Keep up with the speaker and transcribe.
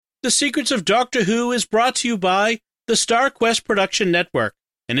The Secrets of Doctor Who is brought to you by the Star Quest Production Network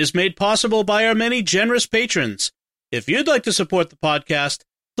and is made possible by our many generous patrons. If you'd like to support the podcast,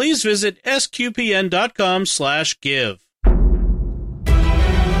 please visit sqpn.com/give.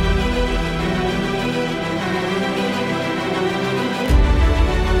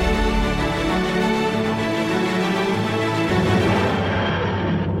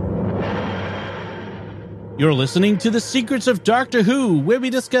 You're listening to The Secrets of Doctor Who, where we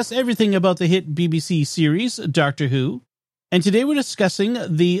discuss everything about the hit BBC series, Doctor Who. And today we're discussing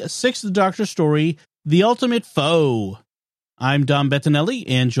the Sixth Doctor story, The Ultimate Foe. I'm Dom Bettinelli,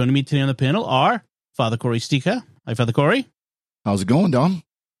 and joining me today on the panel are Father Corey Stika. Hi, Father Corey. How's it going, Dom?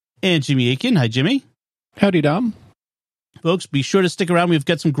 And Jimmy Aiken. Hi, Jimmy. Howdy, Dom. Folks, be sure to stick around. We've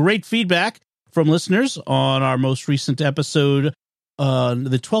got some great feedback from listeners on our most recent episode,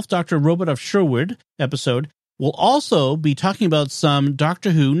 the 12th Doctor Robot of Sherwood episode. We'll also be talking about some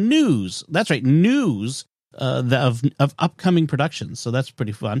Doctor Who news. That's right, news of upcoming productions. So that's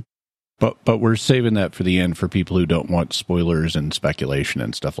pretty fun. But we're saving that for the end for people who don't want spoilers and speculation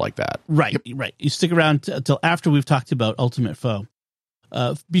and stuff like that. Right, right. You stick around till after we've talked about Ultimate Foe.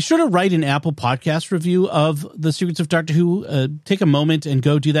 Be sure to write an Apple Podcast review of The Secrets of Doctor Who. Take a moment and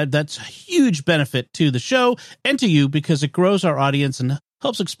go do that. That's a huge benefit to the show and to you because it grows our audience and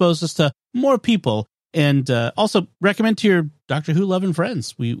helps expose us to more people. And also recommend to your Doctor Who loving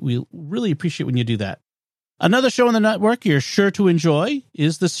friends. We really appreciate when you do that. Another show on the network you're sure to enjoy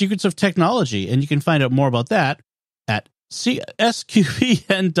is The Secrets of Technology. And you can find out more about that at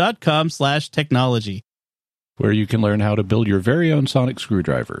sqpn.com/technology. Where you can learn how to build your very own sonic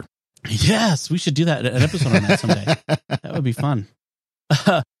screwdriver. Yes, we should do that, an episode on that someday. That would be fun.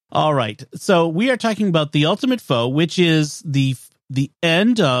 All right. So we are talking about The Ultimate Foe, which is the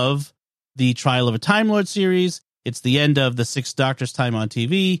end of the Trial of a Time Lord series. It's the end of the Sixth Doctor's time on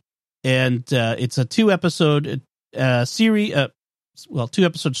TV. And it's a two-episode series,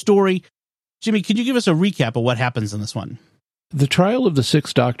 two-episode story. Jimmy, could you give us a recap of what happens in this one? The trial of the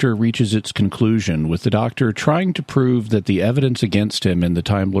Sixth Doctor reaches its conclusion with the Doctor trying to prove that the evidence against him in the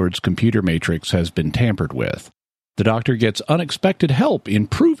Time Lord's computer matrix has been tampered with. The Doctor gets unexpected help in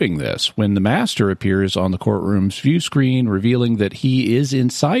proving this when the Master appears on the courtroom's view screen, revealing that he is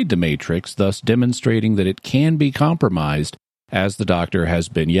inside the matrix, thus demonstrating that it can be compromised, as the Doctor has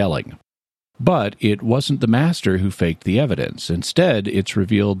been yelling. But it wasn't the Master who faked the evidence. Instead, it's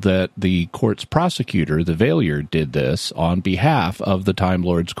revealed that the court's prosecutor, the Valeyard, did this on behalf of the Time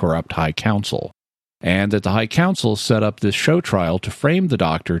Lord's corrupt High Council, and that the High Council set up this show trial to frame the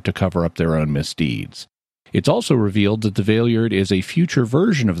Doctor to cover up their own misdeeds. It's also revealed that the Valeyard is a future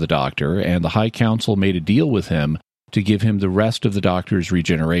version of the Doctor, and the High Council made a deal with him to give him the rest of the Doctor's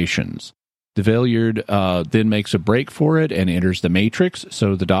regenerations. The Valeyard then makes a break for it and enters the Matrix,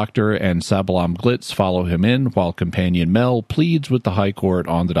 so the Doctor and Sabalam Glitz follow him in, while companion Mel pleads with the High Court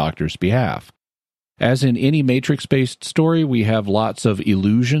on the Doctor's behalf. As in any Matrix-based story, we have lots of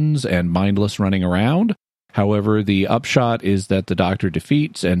illusions and mindless running around. However, the upshot is that the Doctor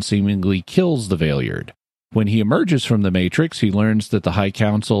defeats and seemingly kills the Valeyard. When he emerges from the Matrix, he learns that the High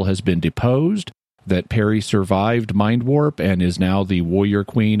Council has been deposed, that Peri survived Mind Warp and is now the warrior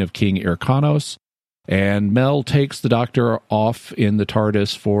queen of King Irkanos, and Mel takes the Doctor off in the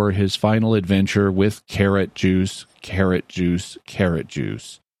TARDIS for his final adventure with carrot juice, carrot juice, carrot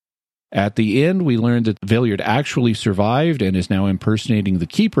juice. At the end, we learn that Valeyard actually survived and is now impersonating the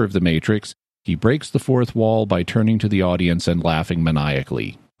Keeper of the Matrix. He breaks the fourth wall by turning to the audience and laughing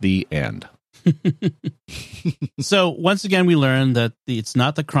maniacally. The end. So once again, we learn that it's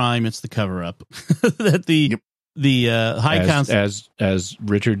not the crime; it's the cover-up. That the High Council, as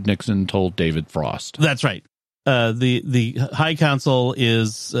Richard Nixon told David Frost. That's right. The High Council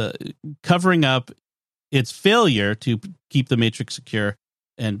is covering up its failure to keep the Matrix secure,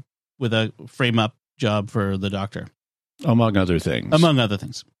 and with a frame-up job for the Doctor, among other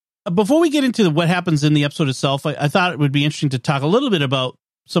things. Before we get into what happens in the episode itself, I thought it would be interesting to talk a little bit about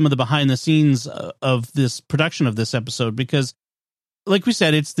some of the behind the scenes of this production of this episode, because like we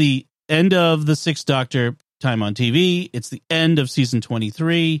said, it's the end of the Sixth Doctor time on TV. It's the end of season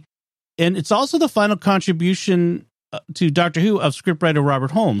 23. And it's also the final contribution to Doctor Who of scriptwriter Robert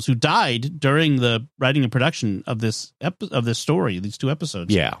Holmes, who died during the writing and production of this story, these two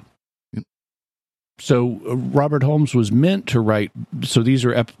episodes. Yeah. So Robert Holmes was meant to write, so these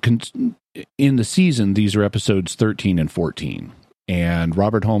are in the season, these are episodes 13 and 14. And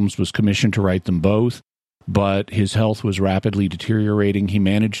Robert Holmes was commissioned to write them both, but his health was rapidly deteriorating. He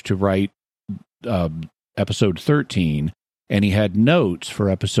managed to write episode 13, and he had notes for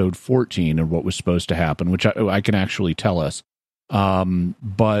episode 14 and what was supposed to happen, which I can actually tell us.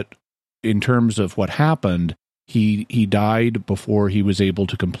 But in terms of what happened, he died before he was able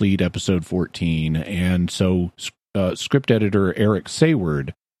to complete episode 14, and so script editor Eric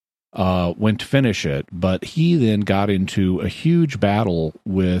Sayward went to finish it, but he then got into a huge battle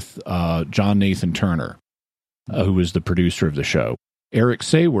with John Nathan Turner, who was the producer of the show. Eric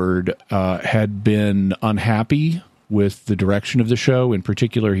Sayward had been unhappy with the direction of the show. In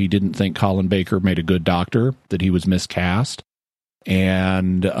particular, he didn't think Colin Baker made a good doctor, that he was miscast.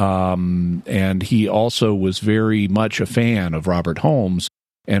 And he also was very much a fan of Robert Holmes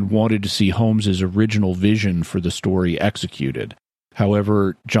and wanted to see Holmes's original vision for the story executed.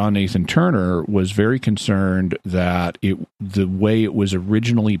 However, John Nathan Turner was very concerned that the way it was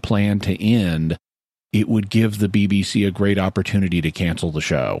originally planned to end, it would give the BBC a great opportunity to cancel the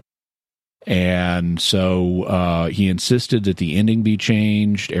show. And so he insisted that the ending be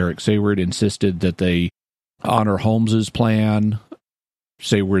changed. Eric Sayward insisted that they honor Holmes's plan.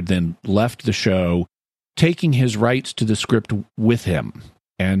 Sayward then left the show, taking his rights to the script with him.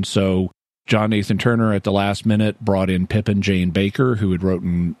 And so John Nathan Turner at the last minute brought in Pippin Jane Baker, who had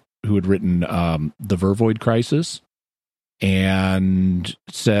written The Vervoid Crisis, and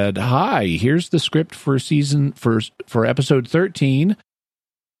said, "Hi, here's the script for episode 13.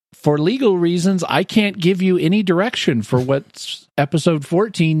 For legal reasons, I can't give you any direction for what episode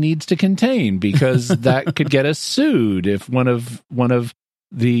 14 needs to contain, because that could get us sued if one of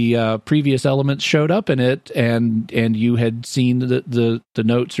the previous elements showed up in it and you had seen the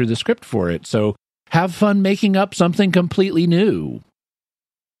notes or the script for it. So have fun making up something completely new."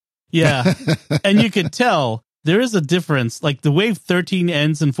 Yeah. And you could tell there is a difference. Like the way 13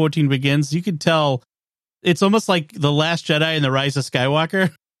 ends and 14 begins, you could tell it's almost like The Last Jedi and The Rise of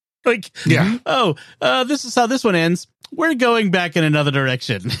Skywalker. Like, this is how this one ends. We're going back in another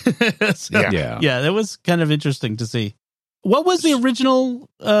direction. Yeah, that was kind of interesting to see. What was the original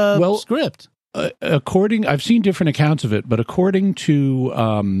script? I've seen different accounts of it, but according to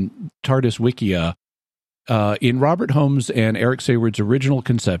TARDIS Wikia, in Robert Holmes and Eric Sayward's original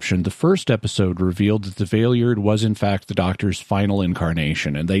conception, the first episode revealed that the Valeyard was in fact the Doctor's final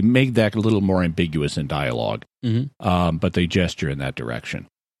incarnation, and they made that a little more ambiguous in dialogue, but they gesture in that direction.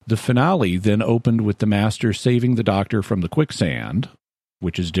 The finale then opened with the Master saving the Doctor from the quicksand,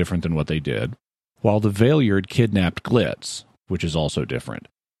 which is different than what they did, while the Valeyard kidnapped Glitz, which is also different.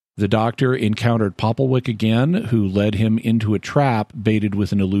 The Doctor encountered Popplewick again, who led him into a trap baited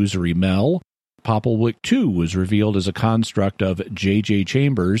with an illusory Mel. Popplewick, too, was revealed as a construct of J.J.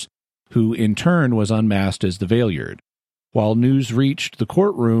 Chambers, who in turn was unmasked as the Valeyard. While news reached the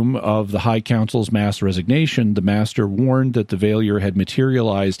courtroom of the High Council's mass resignation, the Master warned that the Valeyard had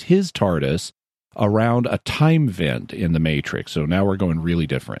materialized his TARDIS around a time vent in the Matrix. So now we're going really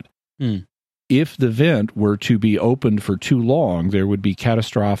different. If the vent were to be opened for too long, there would be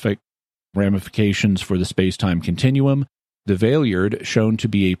catastrophic ramifications for the space-time continuum. The Valeyard, shown to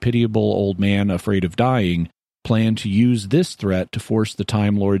be a pitiable old man afraid of dying, planned to use this threat to force the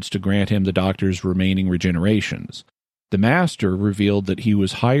Time Lords to grant him the Doctor's remaining regenerations. The Master revealed that he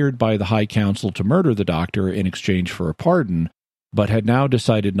was hired by the High Council to murder the Doctor in exchange for a pardon, but had now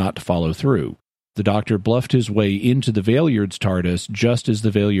decided not to follow through. The Doctor bluffed his way into the Valeyard's TARDIS just as the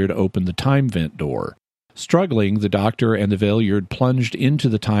Valeyard opened the time vent door. Struggling, the Doctor and the Valeyard plunged into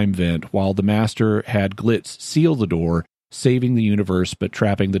the time vent while the Master had Glitz seal the door, saving the universe but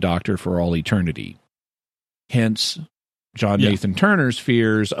trapping the Doctor for all eternity. Hence, John Nathan Turner's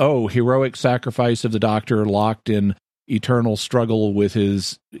fears, heroic sacrifice of the Doctor locked in eternal struggle with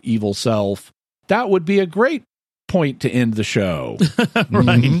his evil self. That would be a great point to end the show.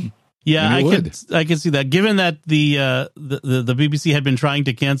 Right. Yeah, I can see that. Given that the BBC had been trying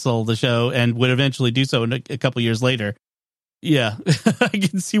to cancel the show and would eventually do so a couple years later, I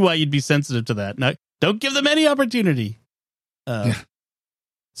can see why you'd be sensitive to that. Now, don't give them any opportunity.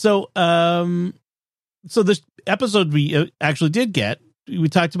 So this episode we actually did get, we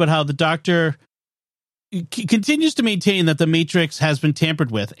talked about how the Doctor continues to maintain that the Matrix has been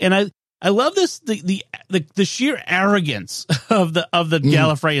tampered with, and I love this the sheer arrogance of the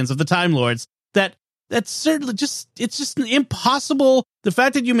Gallifreyans, of the Time Lords. That's certainly it's just impossible. The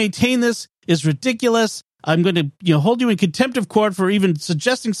fact that you maintain this is ridiculous. I'm going to hold you in contempt of court for even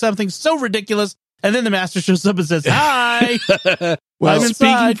suggesting something so ridiculous. And then the Master shows up and says, "Hi, well, I'm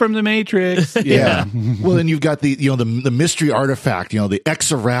speaking from the Matrix." Yeah. Well, then you've got the mystery artifact, the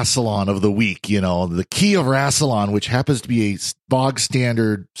X of Rassilon of the week, the key of Rassilon, which happens to be a bog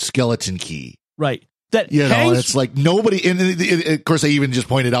standard skeleton key. Right. That it's like nobody. And of course, I even just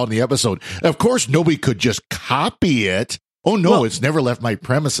pointed out in the episode. Of course, nobody could just copy it. Oh no, it's never left my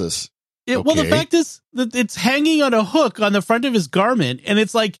premises. Well, the fact is that it's hanging on a hook on the front of his garment, and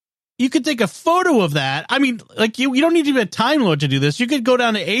it's like, you could take a photo of that. I mean, like you don't need to be a Time Lord to do this. You could go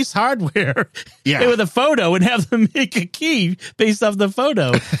down to Ace Hardware with a photo and have them make a key based off the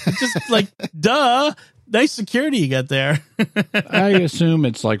photo. It's just like, duh. Nice security you got there. I assume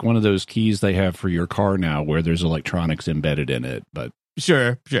it's like one of those keys they have for your car now where there's electronics embedded in it. But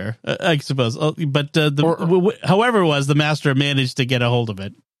Sure. I suppose. But however it was, the master managed to get a hold of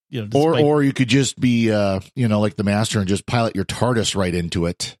it. You know, or you could just be, like the master and just pilot your TARDIS right into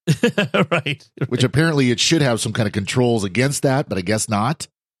it. right. Which apparently it should have some kind of controls against that, but I guess not.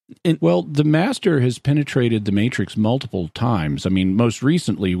 Well, the master has penetrated the Matrix multiple times. I mean, most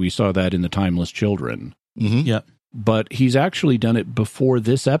recently we saw that in the Timeless Children. Mm-hmm. Yeah. But he's actually done it before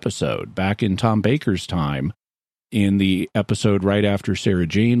this episode, back in Tom Baker's time, in the episode right after Sarah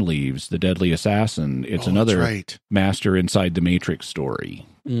Jane leaves, The Deadly Assassin. It's another master inside the Matrix story.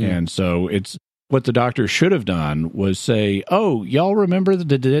 And so it's what the Doctor should have done was say, oh, y'all remember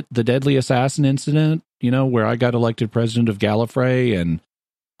the Deadly Assassin incident, where I got elected president of Gallifrey and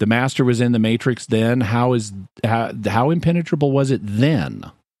the master was in the Matrix then? How impenetrable was it then?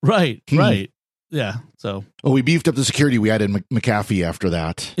 Right. Yeah. So. Well, we beefed up the security. We added McAfee after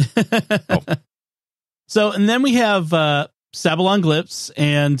that. So, and then we have Sabalon Glipps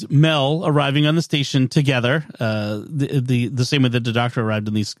and Mel arriving on the station together. The same way that the Doctor arrived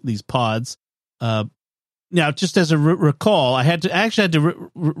in these pods. Now, just as a recall, I actually had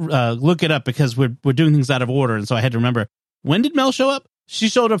to look it up because we're doing things out of order, and so I had to remember, when did Mel show up? She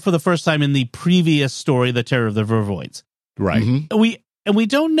showed up for the first time in the previous story, The Terror of the Vervoids. Right. Mm-hmm. We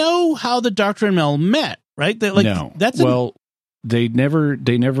don't know how the Doctor and Mel met, right? No. They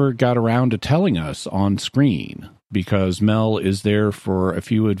never got around to telling us on screen because Mel is there for a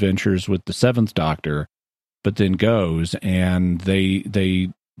few adventures with the Seventh Doctor, but then goes, and they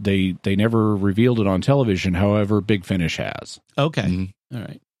never revealed it on television. However, Big Finish has. Okay. Mm-hmm. All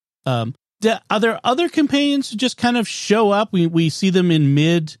right. Are there other companions who just kind of show up? We see them in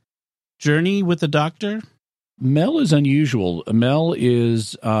mid journey with the Doctor. Mel is unusual. Mel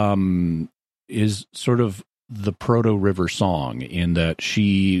is sort of the proto River Song in that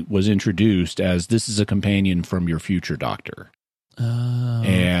she was introduced as this is a companion from your future Doctor.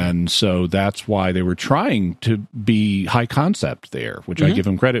 And so that's why they were trying to be high concept there, which I give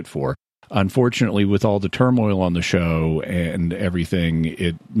them credit for. Unfortunately, with all the turmoil on the show and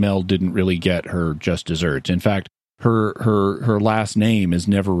everything, Mel didn't really get her just desserts. In fact, her last name is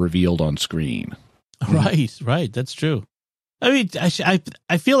never revealed on screen. Right. That's true. I mean,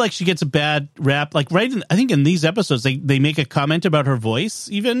 I feel like she gets a bad rap. Like I think in these episodes, they make a comment about her voice.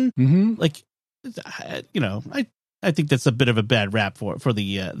 Even like, I think that's a bit of a bad rap for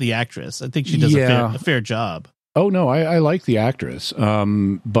the actress. I think she does a fair job. Oh, no, I like the actress,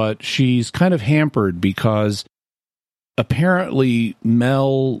 but she's kind of hampered because apparently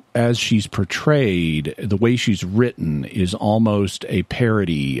Mel, as she's portrayed, the way she's written is almost a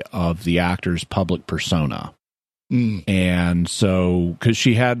parody of the actor's public persona. And so, because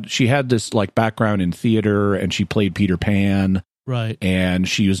she had this like background in theater and she played Peter Pan. Right. And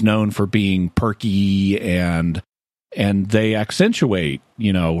she was known for being perky and they accentuate,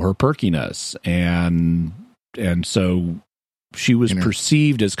 her perkiness. And so she was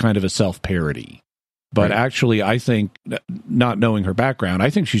perceived as kind of a self-parody. But actually, I think, not knowing her background, I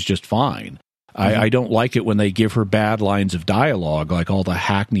think she's just fine. I don't like it when they give her bad lines of dialogue, like all the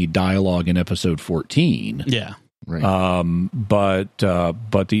hackneyed dialogue in episode 14. Yeah. Right. But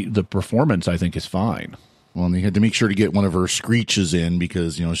the performance, I think, is fine. Well, and they had to make sure to get one of her screeches in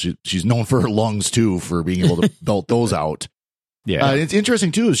because, she's known for her lungs, too, for being able to belt those out. Yeah. It's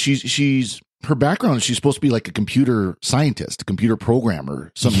interesting, too, is she's her background, she's supposed to be like a computer scientist, a computer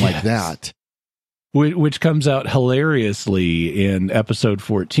programmer, something like that. Which comes out hilariously in episode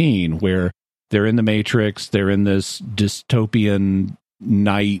 14, where they're in the Matrix, they're in this dystopian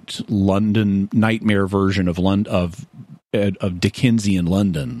London nightmare version of Dickensian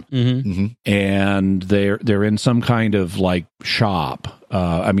London, and they're in some kind of like shop,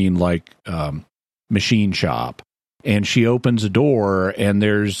 machine shop. And she opens a door, and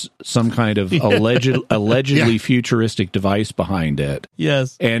there's some kind of allegedly futuristic device behind it.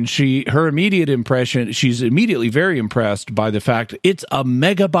 Yes. And her immediate impression, she's immediately very impressed by the fact it's a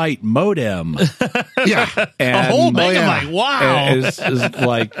megabyte modem. Yeah. And a whole megabyte. Wow. Is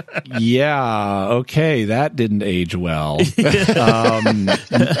like, yeah, okay, that didn't age well.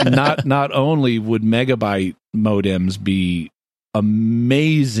 Not only would megabyte modems be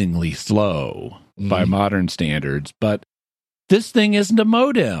amazingly slow by modern standards, but this thing isn't a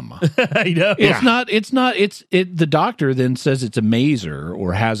modem. I know. It's not. The doctor then says it's a maser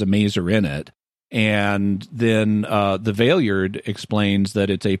or has a maser in it. And then the Valeyard explains that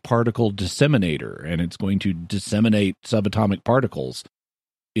it's a particle disseminator, and it's going to disseminate subatomic particles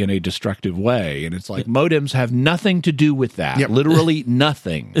in a destructive way. And it's like, modems have nothing to do with that. Yep. Literally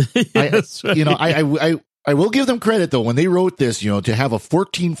nothing. I will give them credit, though, when they wrote this, to have a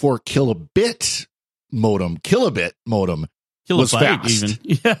 14.4 kilobit modem was fast.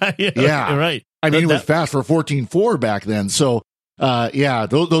 Even. Yeah. You're right. I mean, it was fast for 14.4 back then. So,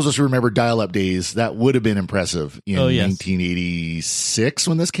 those of us who remember dial-up days, that would have been impressive in 1986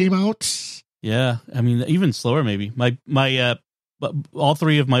 when this came out. Yeah. I mean, even slower, maybe. My all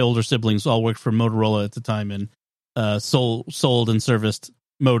three of my older siblings all worked for Motorola at the time and sold and serviced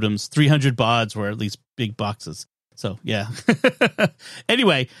modems. 300 bauds were at least big boxes. So, yeah.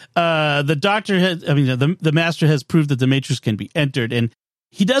 Anyway, the master has proved that the Matrix can be entered, and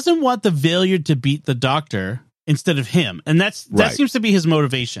he doesn't want the Valeyard to beat the Doctor instead of him. And that seems to be his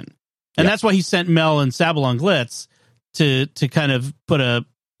motivation. And that's why he sent Mel and Sabalon Glitz to kind of put a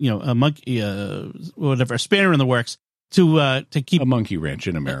monkey, a spanner in the works to keep a monkey wrench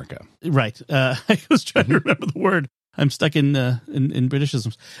in America. Right. I was trying to remember the word. I'm stuck in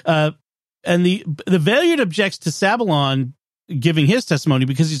Britishisms. And the Valeyard objects to Sabalon giving his testimony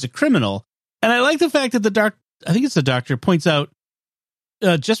because he's a criminal. And I like the fact that the Doctor points out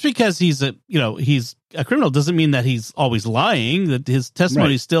just because he's a criminal doesn't mean that he's always lying, that his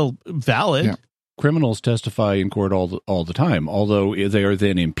testimony is still valid. Yeah. Criminals testify in court all the time, although they are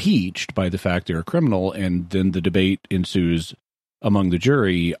then impeached by the fact they're a criminal, and then the debate ensues among the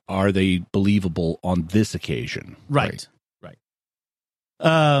jury, are they believable on this occasion? Right.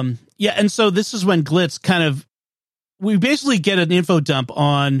 And so this is when Glitz we basically get an info dump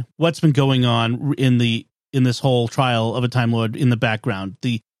on what's been going on in this whole trial of a Time Lord in the background.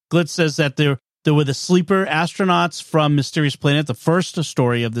 The Glitz says that there were the sleeper astronauts from Mysterious Planet, the first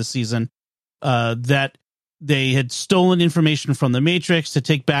story of this season, that they had stolen information from the Matrix to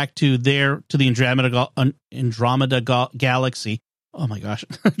take back to the Andromeda Galaxy. Oh my gosh,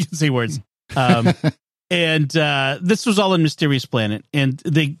 I can say words. And this was all in Mysterious Planet, and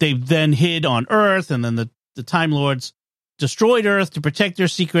they then hid on Earth, and then the Time Lords destroyed Earth to protect their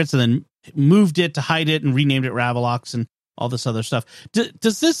secrets, and then moved it to hide it and renamed it Ravalox and all this other stuff.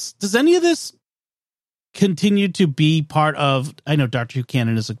 Does any of this continue to be part of? I know Doctor Who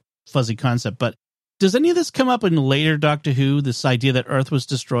canon is a fuzzy concept, but does any of this come up in later Doctor Who? This idea that Earth was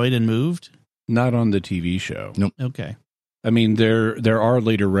destroyed and moved? Not on the TV show. Nope. Okay. I mean, there are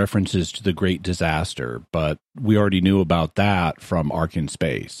later references to the Great Disaster, but we already knew about that from Ark in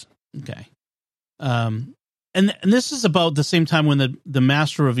Space. Okay. And this is about the same time when the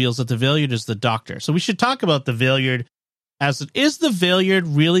Master reveals that the Valeyard is the Doctor. So we should talk about the Valeyard. Is the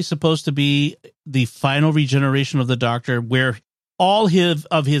Valeyard really supposed to be the final regeneration of the Doctor, where all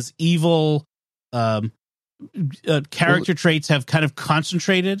of his evil character traits have kind of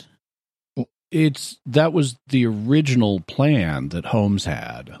concentrated? That was the original plan that Holmes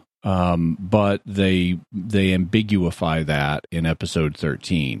had, but they ambiguify that in episode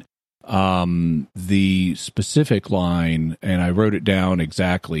 13. The specific line, and I wrote it down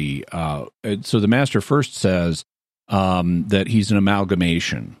exactly. So the Master first says that he's an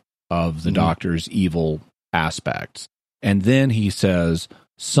amalgamation of the Doctor's evil aspects, and then he says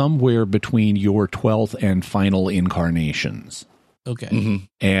somewhere between your 12th and final incarnations. Okay. Mm-hmm.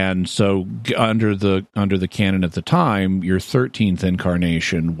 And so under the canon at the time, your 13th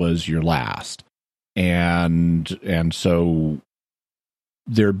incarnation was your last. And so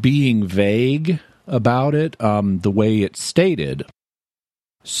they're being vague about it. The way it's stated,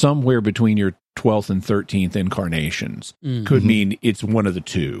 somewhere between your 12th and 13th incarnations could mean it's one of the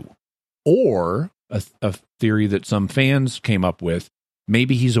two. Or a theory that some fans came up with,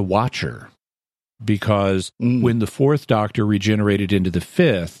 maybe he's a watcher. Because when the fourth Doctor regenerated into the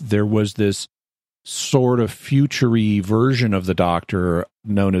fifth, there was this sort of future-y version of the Doctor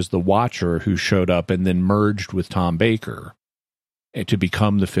known as the Watcher who showed up and then merged with Tom Baker to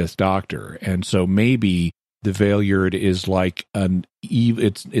become the fifth Doctor. And so maybe the Valeyard is like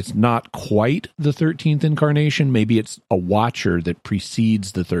it's not quite the 13th incarnation. Maybe it's a Watcher that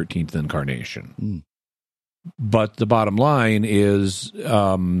precedes the 13th incarnation. But the bottom line is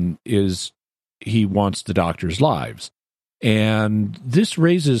he wants the Doctor's lives. And this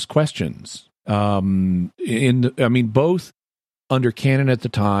raises questions. Both under canon at the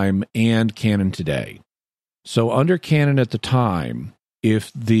time and canon today. So under canon at the time,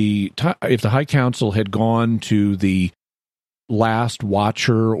 if the High Council had gone to the last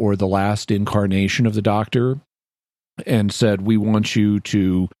Watcher or the last incarnation of the Doctor and said, we want you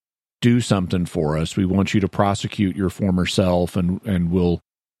to do something for us. We want you to prosecute your former self, and we'll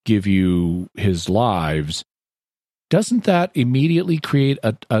give you his lives. Doesn't that immediately create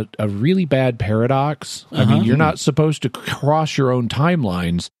a really bad paradox? I mean, you're not supposed to cross your own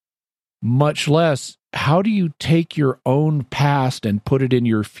timelines, much less how do you take your own past and put it in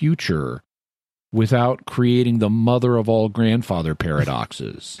your future without creating the mother of all grandfather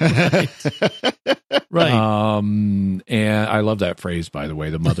paradoxes? Right. And I love that phrase, by the way,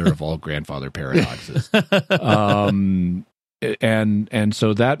 the mother of all grandfather paradoxes. And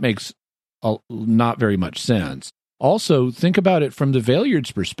so that makes not very much sense. Also, think about it from the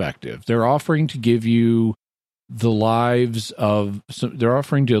Valeyard's perspective. They're offering to give you the lives of, they're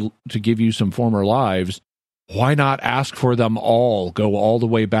offering to give you some former lives. Why not ask for them all? Go all the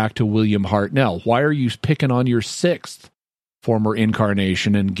way back to William Hartnell. Why are you picking on your 6th former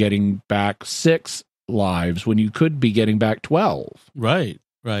incarnation and getting back 6 lives when you could be getting back 12? Right.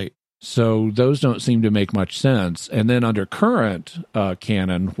 So those don't seem to make much sense. And then under current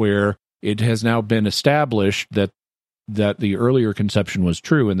canon, where it has now been established that the earlier conception was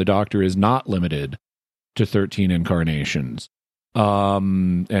true and the Doctor is not limited to 13 incarnations,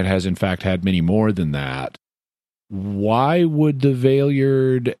 and has in fact had many more than that, why would the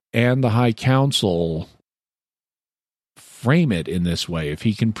Valeyard and the High Council frame it in this way if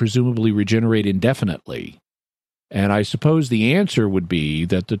he can presumably regenerate indefinitely? And I suppose the answer would be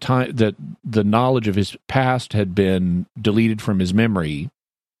that the knowledge of his past had been deleted from his memory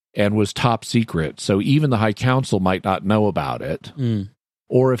and was top secret, so even the High Council might not know about it.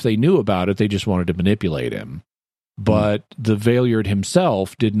 Or if they knew about it, they just wanted to manipulate him. But the Valeyard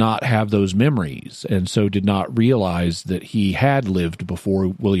himself did not have those memories, and so did not realize that he had lived before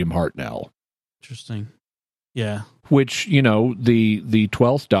William Hartnell. Interesting. Yeah. Which, the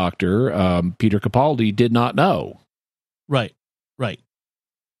 12th Doctor, Peter Capaldi, did not know. Right.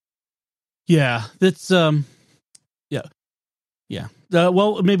 Yeah, that's, yeah.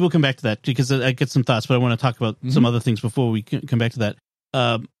 Well, maybe we'll come back to that because I get some thoughts, but I want to talk about some other things before we come back to that.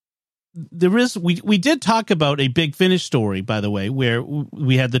 We did talk about a Big Finish story, by the way, where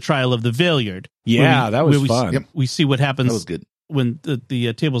we had the trial of the Valeyard. Yeah, that was fun. We see what happens That was good. when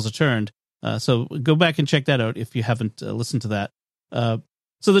the tables are turned. So go back and check that out if you haven't listened to that.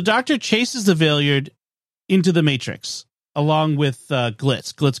 So the Doctor chases the Valeyard into the Matrix along with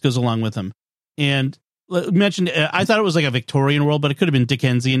Glitz. Glitz goes along with him. And mentioned, I thought it was like a Victorian world, but it could have been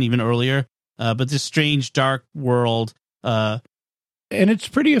Dickensian even earlier. But this strange, dark world. And it's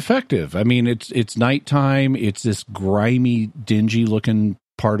pretty effective. I mean, it's nighttime. It's this grimy, dingy-looking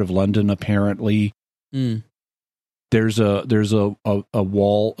part of London, apparently. There's a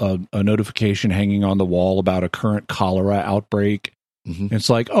wall, a notification hanging on the wall about a current cholera outbreak. It's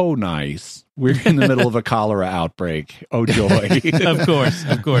like, oh, nice. We're in the middle of a cholera outbreak. Oh, joy. Of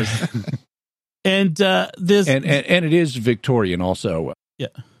course. And this and it is Victorian also. Yeah.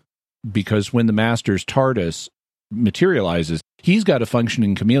 Because when the Master's TARDIS materializes, he's got a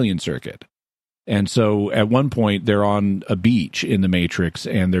functioning chameleon circuit. And so at one point they're on a beach in the Matrix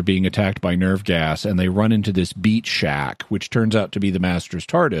and they're being attacked by nerve gas and they run into this beach shack, which turns out to be the Master's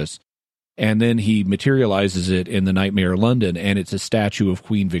TARDIS. And then he materializes it in the Nightmare London and it's a statue of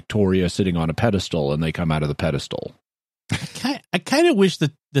Queen Victoria sitting on a pedestal and they come out of the pedestal. I kind of wish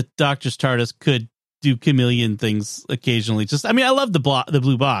that the Doctor's TARDIS could do chameleon things occasionally. I love the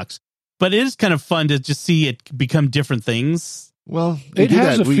blue box, but it is kind of fun to just see it become different things. Well, it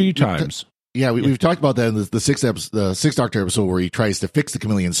has a few times. We've talked about that in the sixth Doctor episode where he tries to fix the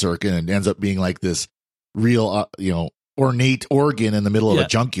chameleon circuit and ends up being like this real, ornate organ in the middle of a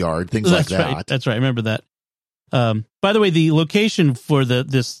junkyard, things like that. Right. That's right. I remember that. By the way, the location for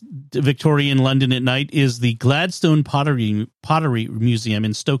this Victorian London at night is the Gladstone Pottery Museum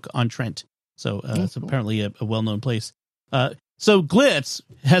in Stoke-on-Trent. So it's apparently a well-known place. So Glitz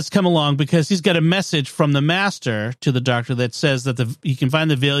has come along because he's got a message from the Master to the Doctor that says that he can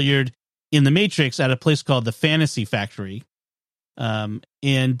find the Valeyard in the Matrix at a place called the Fantasy Factory. Meanwhile,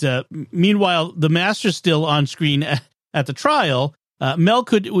 the Master's still on screen at the trial. Mel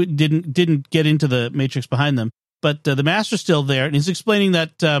didn't get into the Matrix behind them, but the Master's still there, and he's explaining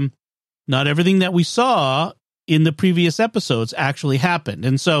that not everything that we saw in the previous episodes actually happened.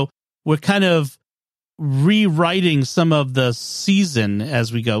 And so we're kind of rewriting some of the season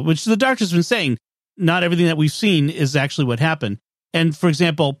as we go, which the Doctor's been saying, not everything that we've seen is actually what happened. And for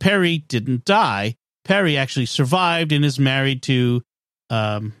example, Perry didn't die. Perry actually survived and is married to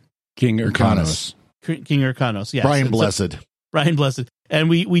King Urkanos. King Urkanos, yes. Brian Blessed. Brian Blessed. And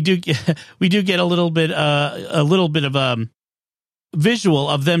we do get a little bit of visual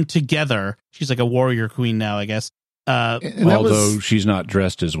of them together. She's like a warrior queen now, I guess. Although she's not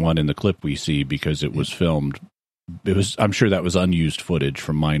dressed as one in the clip we see because it was filmed. I'm sure that was unused footage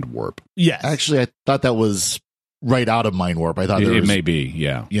from Mind Warp. Yes. Actually, I thought that was right out of Mind Warp. I thought it may be,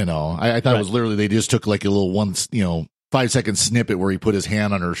 yeah. I thought it was literally they just took like a little 5-second snippet where he put his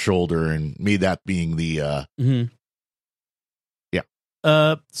hand on her shoulder and made that being the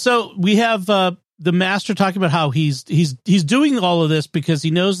So we have the Master talking about how he's doing all of this because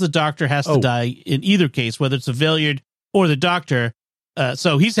he knows the Doctor has to die in either case, whether it's the Valeyard or the Doctor.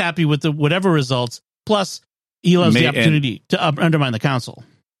 So he's happy with whatever results. Plus, he loves the opportunity to undermine the Council.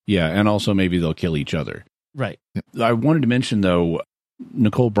 Yeah, and also maybe they'll kill each other. Right. I wanted to mention, though,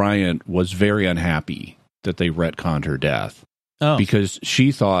 Nicole Bryant was very unhappy that they retconned her death. Oh. Because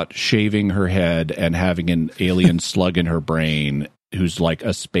she thought shaving her head and having an alien slug in her brain who's like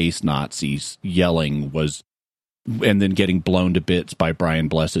a space Nazi yelling and then getting blown to bits by Brian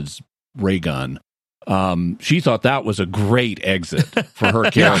Blessed's ray gun. She thought that was a great exit for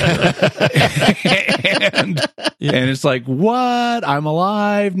her character. and it's like, what? I'm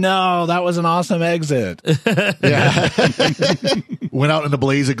alive? No, that was an awesome exit. Yeah. Went out in a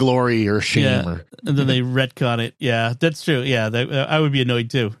blaze of glory or shame. Yeah. And then they retcon it. Yeah, that's true. Yeah, I would be annoyed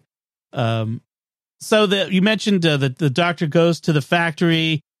too. So you mentioned that the Doctor goes to the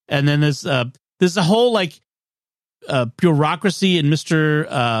factory, and then there's a whole bureaucracy in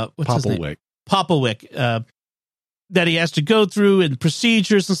Mr. What's his name? Popelwick, that he has to go through and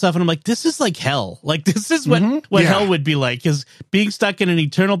procedures and stuff. And I'm like, this is like hell. Like, this is what hell would be like, is being stuck in an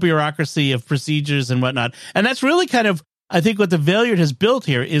eternal bureaucracy of procedures and whatnot. And that's really kind of, I think, what the Valeyard has built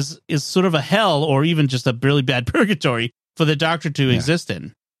here is sort of a hell, or even just a really bad purgatory for the Doctor to exist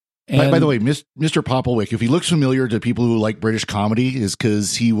in. By the way, Mr. Popelwick, if he looks familiar to people who like British comedy, is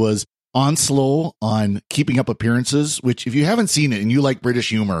because he was Onslow on Keeping Up Appearances, which if you haven't seen it and you like British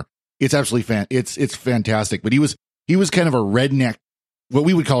humor, it's absolutely it's fantastic. But he was kind of a redneck, what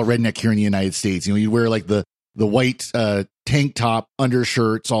we would call a redneck here in the United States. He'd wear like the white tank top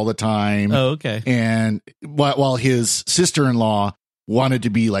undershirts all the time. Oh, okay. And while his sister-in-law wanted to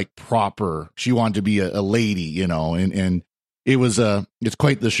be like proper, she wanted to be a lady, and it was it's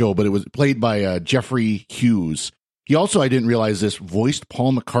quite the show. But it was played by Jeffrey Hughes. He also, I didn't realize this, voiced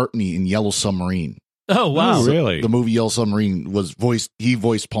Paul McCartney in Yellow Submarine. Oh, wow. Oh, really? The movie Yellow Submarine he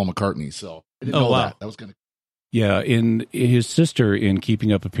voiced Paul McCartney. So I didn't know that. That was kind of. Yeah. In his sister in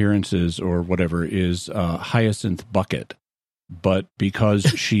Keeping Up Appearances or whatever is Hyacinth Bucket. But because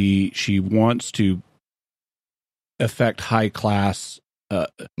she wants to affect high class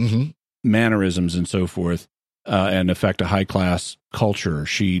mannerisms and so forth, and affect a high class culture,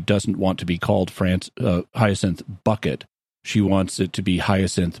 she doesn't want to be called Hyacinth Bucket. She wants it to be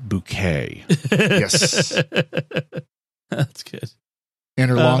Hyacinth Bouquet. Yes. That's good.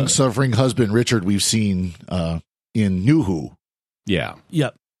 And her long-suffering husband, Richard, we've seen in New Who. Yeah.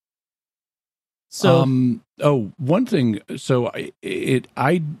 Yep. So, one thing. So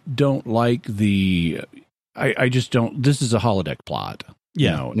I don't like I just don't. This is a holodeck plot.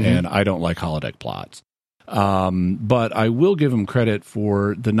 Yeah. And I don't like holodeck plots. But I will give him credit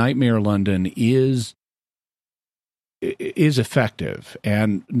for the Nightmare London is effective,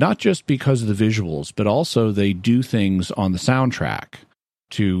 and not just because of the visuals, but also they do things on the soundtrack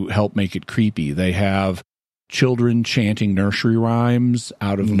to help make it creepy. They have children chanting nursery rhymes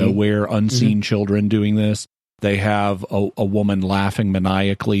out of nowhere, unseen children doing this. They have a woman laughing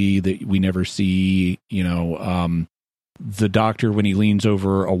maniacally that we never see. The Doctor, when he leans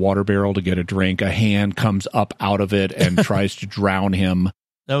over a water barrel to get a drink, a hand comes up out of it and tries to drown him.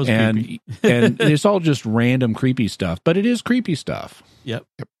 That was creepy. And it's all just random creepy stuff, but it is creepy stuff. Yep.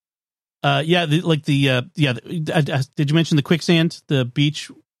 Did you mention the quicksand, the beach?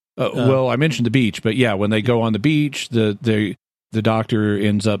 Well, I mentioned the beach, but yeah, when they go on the beach, the Doctor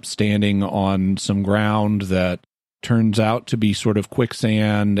ends up standing on some ground that turns out to be sort of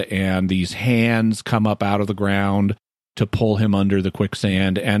quicksand, and these hands come up out of the ground to pull him under the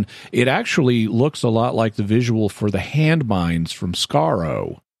quicksand, and it actually looks a lot like the visual for the hand mines from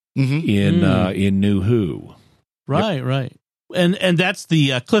Skaro in New Who. Right. And that's the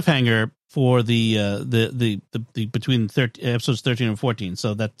cliffhanger for the between episodes 13 and 14.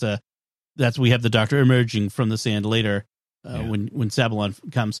 So that's we have the Doctor emerging from the sand later when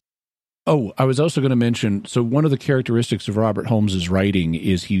Sabalon comes. Oh, I was also going to mention, so one of the characteristics of Robert Holmes's writing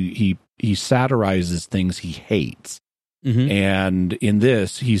is he satirizes things he hates. And in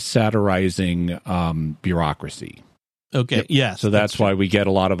this, he's satirizing bureaucracy. Okay, yeah. So that's why we get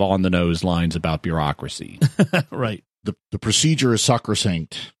a lot of on-the-nose lines about bureaucracy. Right. The procedure is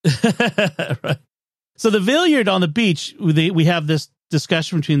sacrosanct. Right. So the Valeyard on the beach, we have this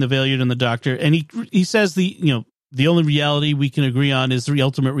discussion between the Valeyard and the Doctor, and he says the only reality we can agree on is the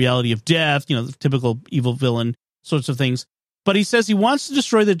ultimate reality of death, the typical evil villain sorts of things. But he says he wants to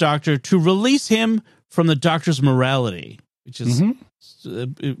destroy the Doctor to release him from the Doctor's morality, which is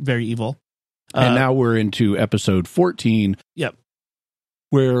very evil. And now we're into episode 14. Yep.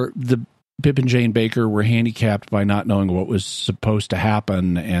 Where Pip and Jane Baker were handicapped by not knowing what was supposed to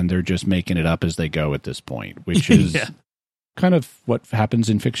happen, and they're just making it up as they go at this point, which is kind of what happens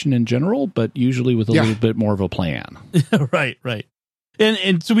in fiction in general, but usually with a little bit more of a plan. Right.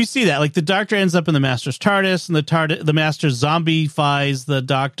 And so we see that, like, the Doctor ends up in the Master's TARDIS, and the Master zombifies the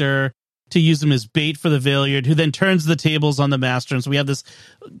Doctor to use him as bait for the Valeyard, who then turns the tables on the Master. And so we have this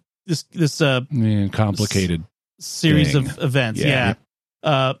complicated series of events. Yeah.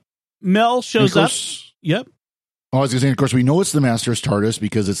 Mel shows up. Yep. I was going to say, of course, we know it's the Master's TARDIS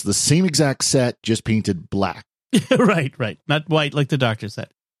because it's the same exact set, just painted black. Right. Not white like the Doctor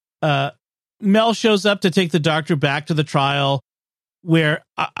set. Mel shows up to take the Doctor back to the trial, where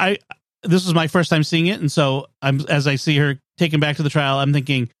this was my first time seeing it, and so as I see her taken back to the trial, I'm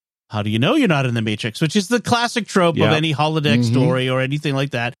thinking, how do you know you're not in the Matrix? Which is the classic trope of any holodeck story or anything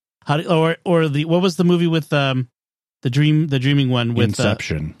like that. What was the movie with the dreaming one with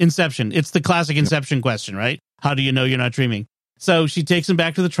Inception? Inception. It's the classic Inception question, right? How do you know you're not dreaming? So she takes him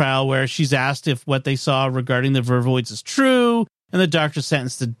back to the trial, where she's asked if what they saw regarding the Vervoids is true, and the Doctor's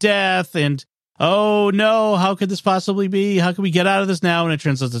sentenced to death. And oh no, how could this possibly be? How can we get out of this now? And it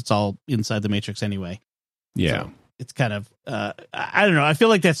turns out it's all inside the Matrix anyway. Yeah. So it's kind of, I don't know. I feel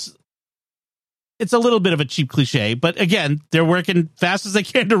like it's a little bit of a cheap cliche, but again, they're working fast as they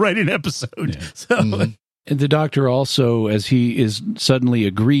can to write an episode. Yeah. So, and the Doctor also, as he is suddenly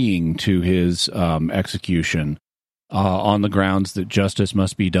agreeing to his execution on the grounds that justice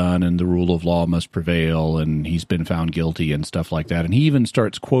must be done and the rule of law must prevail, and he's been found guilty and stuff like that. And he even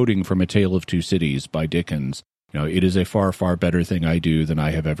starts quoting from A Tale of Two Cities by Dickens. It is a far, far better thing I do than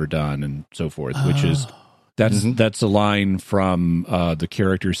I have ever done, and so forth, which is... That's a line from the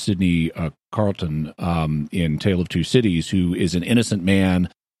character Sidney Carlton in Tale of Two Cities, who is an innocent man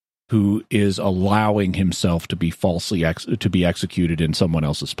who is allowing himself to be falsely to be executed in someone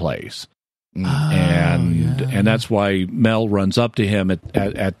else's place. And that's why Mel runs up to him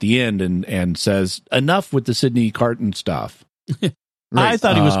at the end and says, enough with the Sidney Carlton stuff. Right. I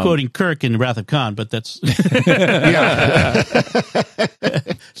thought he was quoting Kirk in Wrath of Khan, but that's...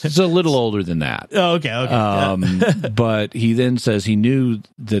 It's a little older than that. Oh, okay. But he then says he knew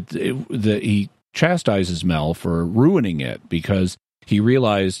that he chastises Mel for ruining it because he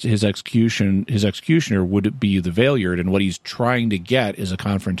realized his executioner would be the Valeyard, and what he's trying to get is a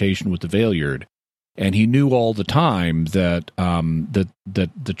confrontation with the Valeyard. And he knew all the time that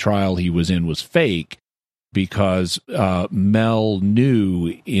the trial he was in was fake, because Mel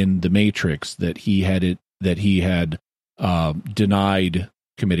knew in the Matrix that he had denied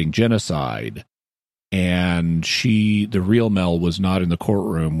committing genocide, and the real Mel was not in the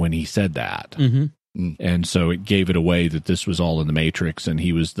courtroom when he said that. And so it gave it away that this was all in the Matrix, and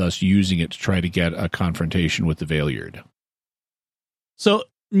he was thus using it to try to get a confrontation with the Valeyard. So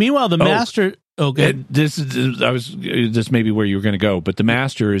meanwhile, the Master... Oh, good. This may be where you were going to go, but the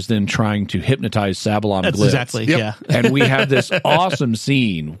Master is then trying to hypnotize Sabalom Glitz. Exactly, yeah. And we have this awesome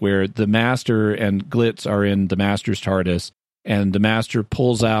scene where the Master and Glitz are in the Master's TARDIS, and the Master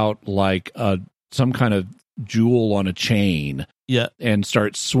pulls out like some kind of jewel on a chain, and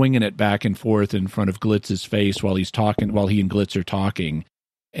starts swinging it back and forth in front of Glitz's face while he and Glitz are talking,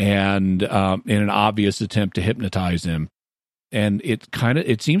 and in an obvious attempt to hypnotize him. And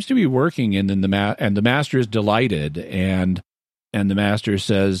it seems to be working, and then the Master is delighted, and the Master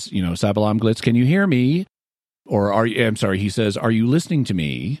says, Sabalom Glitz, can you hear me? Or he says, are you listening to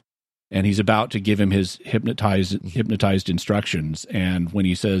me? And he's about to give him his hypnotized instructions, and when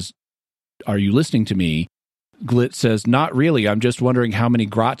he says, are you listening to me? Glitz says, not really. I'm just wondering how many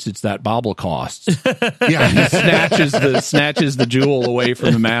grots that bauble costs. Yeah, he snatches the jewel away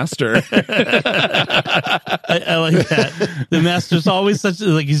from the Master. I like that. The Master's always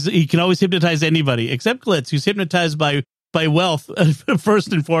he can always hypnotize anybody except Glitz, who's hypnotized by wealth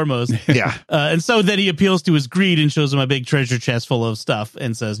first and foremost. Yeah, and so then he appeals to his greed and shows him a big treasure chest full of stuff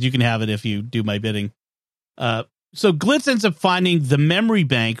and says, "You can have it if you do my bidding." So Glitz ends up finding the memory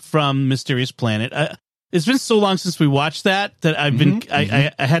bank from Mysterious Planet. It's been so long since we watched that I've been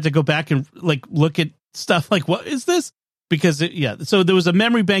I had to go back and look at stuff like, what is this? Because so there was a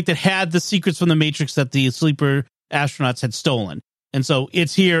memory bank that had the secrets from the Matrix that the sleeper astronauts had stolen, and so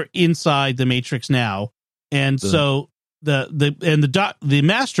it's here inside the Matrix now. And so the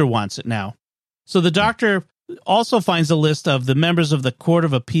Master wants it now. So the Doctor also finds a list of the members of the Court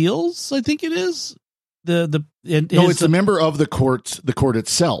of Appeals, I think it is. it's a member of the court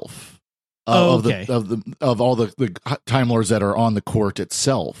itself. Of all the Time Lords that are on the court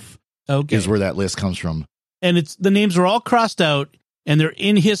itself. Okay, is where that list comes from. And it's the names are all crossed out, and they're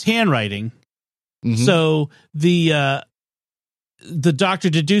in his handwriting. Mm-hmm. So the doctor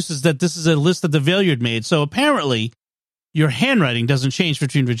deduces that this is a list that the Valeyard made. So apparently, your handwriting doesn't change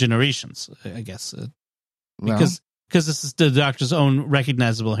between generations. I guess because this is the doctor's own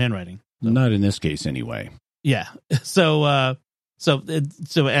recognizable handwriting. So. Not in this case, anyway. Yeah. So and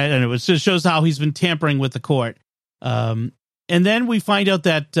it just shows how he's been tampering with the court. And then we find out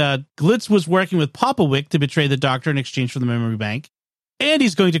that Glitz was working with Popowick to betray the doctor in exchange for the memory bank. And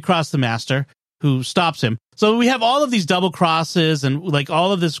he's going to cross the master, who stops him. So we have all of these double crosses and like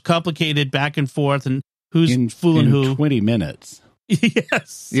all of this complicated back and forth and who's fooling who. 20 minutes.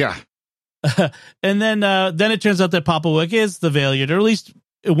 Yes. Yeah. And then it turns out that Popowick is the Valeyard, or at least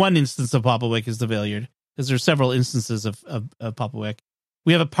one instance of Popowick is the Valeyard, because there's several instances of Popowick.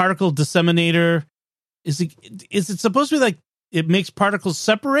 We have a particle disseminator. Is it supposed to be like it makes particles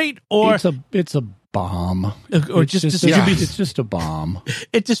separate, or it's a bomb, or just distributes? It's just a bomb.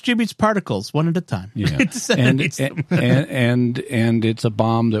 It distributes particles one at a time. Yeah, and it's a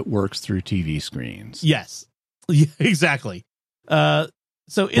bomb that works through TV screens. Yes, yeah, exactly.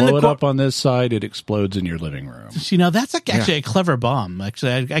 So blow it up on this side, it explodes in your living room. See, now that's actually a clever bomb.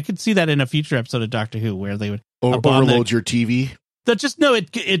 Actually, I could see that in a future episode of Doctor Who where they would overload your TV. That just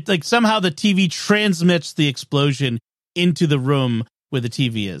it like somehow the TV transmits the explosion into the room where the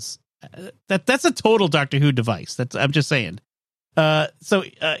TV is. That's a total Doctor Who device. I'm just saying. So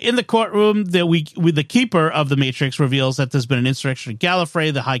in the courtroom, the keeper of the Matrix reveals that there's been an insurrection at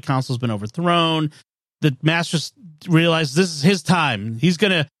Gallifrey. The High Council's been overthrown. The Masters realize this is his time. He's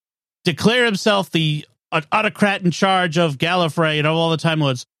going to declare himself the autocrat in charge of Gallifrey and of all the Time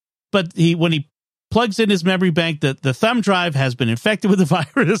Lords. But when he plugs in his memory bank, the thumb drive has been infected with the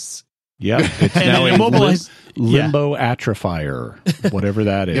virus. Yeah, it's now immobilized. Limbo atrophier, whatever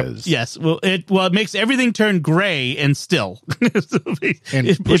that is. Yes, well, it makes everything turn gray and still, and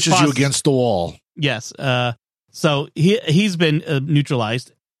it pushes you against the wall. Yes, so he's been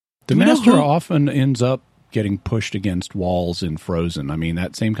neutralized. The Master often ends up getting pushed against walls in Frozen. I mean,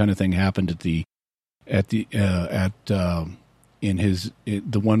 that same kind of thing happened in the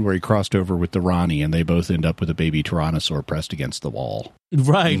one where he crossed over with the Ronnie, and they both end up with a baby Tyrannosaur pressed against the wall.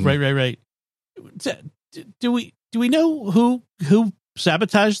 Right. Do we know who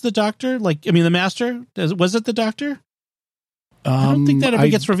sabotaged the Doctor? Like, I mean, the Master? Was it the Doctor? I don't think that ever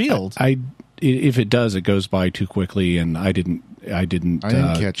gets revealed. If it does, it goes by too quickly, and I didn't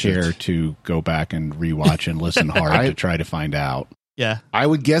care to go back and rewatch and listen hard to try to find out. Yeah, I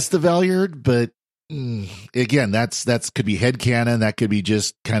would guess the Valeyard, but again, that's could be headcanon. That could be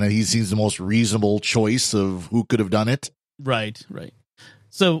just kind of he seems the most reasonable choice of who could have done it. Right.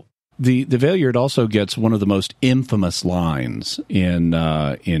 So the Valeyard also gets one of the most infamous lines in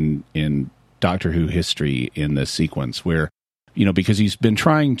Doctor Who history in this sequence, where because he's been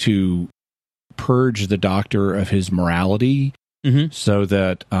trying to purge the Doctor of his morality, so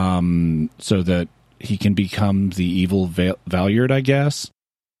that he can become the evil Valeyard, I guess.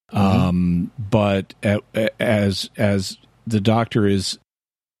 But as the Doctor is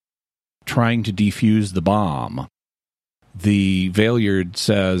trying to defuse the bomb, the Valeyard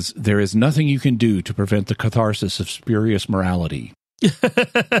says, "There is nothing you can do to prevent the catharsis of spurious morality."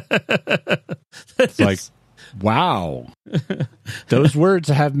 Like, wow. Those words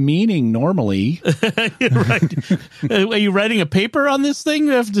have meaning normally. Right. Are you writing a paper on this thing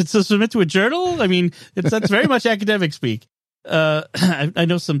to submit to a journal? I mean, that's very much academic speak. I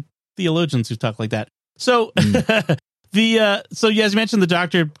know some theologians who talk like that. So so as you mentioned, the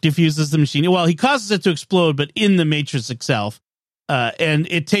Doctor diffuses the machine. Well, he causes it to explode, but in the Matrix itself, and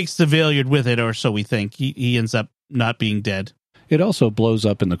it takes the Valeyard with it, or so we think. He ends up not being dead. It also blows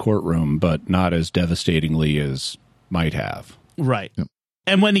up in the courtroom, but not as devastatingly as might have. Right. Yep.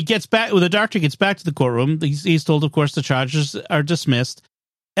 And when the Doctor gets back to the courtroom, he's told, of course, the charges are dismissed,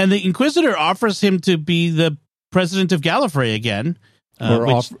 and the Inquisitor offers him to be the president of Gallifrey again.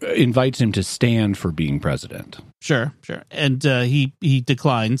 Invites him to stand for being president. Sure. And he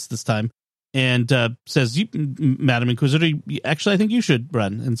declines this time and says, Madam Inquisitor, actually, I think you should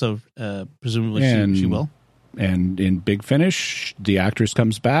run. And so presumably she will. And in Big Finish, the actress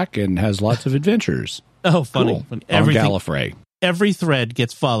comes back and has lots of adventures. Oh, funny. Cool. On Gallifrey. Every thread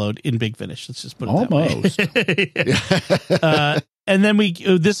gets followed in Big Finish. Let's just put it almost. That way. And then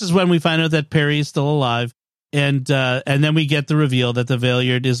this is when we find out that Perry is still alive. And then we get the reveal that the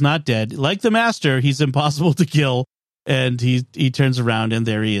Valeyard is not dead. Like the Master, he's impossible to kill. And he turns around, and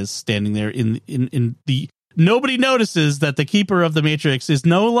there he is, standing there in the. Nobody notices that the keeper of the Matrix is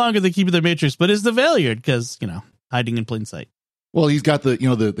no longer the keeper of the Matrix, but is the Valeyard, because, hiding in plain sight. Well, he's got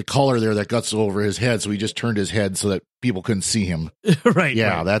the collar there that guts over his head, so he just turned his head so that people couldn't see him. Right.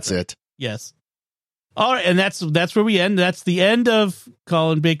 Yeah, right. That's it. Yes. All right, and that's where we end. That's the end of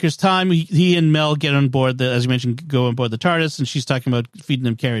Colin Baker's time. He and Mel get on board, as you mentioned, go on board the TARDIS, and she's talking about feeding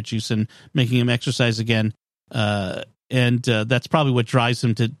him carrot juice and making him exercise again. And that's probably what drives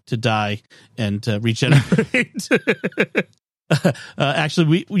him to die and regenerate.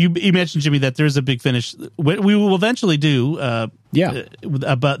 Actually, you mentioned, Jimmy, that there's a Big Finish. We will eventually do,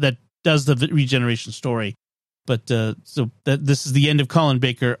 about that does the regeneration story. But this is the end of Colin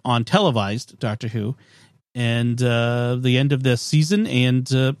Baker on televised Doctor Who, and the end of this season, and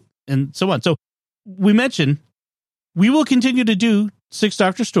so on. So we mentioned we will continue to do Sixth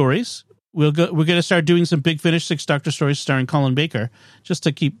Doctor stories. We're going to start doing some Big Finish Sixth Doctor stories starring Colin Baker, just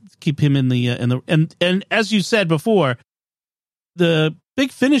to keep him in the and as you said before, the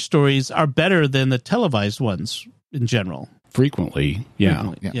Big Finish stories are better than the televised ones in general. Frequently,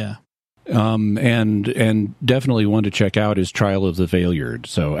 yeah. Yeah. And definitely one to check out is Trial of the Valeyard.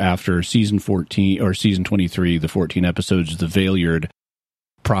 So after season 14 or season 23, the 14 episodes of the Valeyard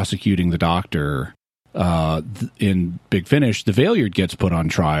prosecuting the Doctor, in Big Finish, the Valeyard gets put on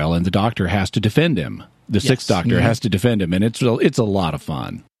trial, and the Doctor has to defend him. The Sixth Doctor has to defend him, and it's a lot of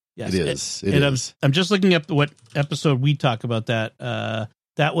fun. Yes, it is. I'm just looking up what episode we talk about that.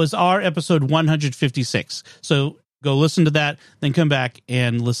 That was our episode 156. So go listen to that, then come back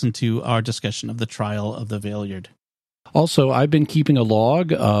and listen to our discussion of the Trial of the Valeyard. Also, I've been keeping a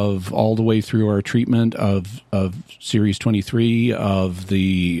log of all the way through our treatment of Series 23 of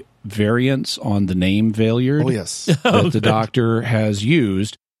the variants on the name Valeyard. Oh, yes. That the Doctor has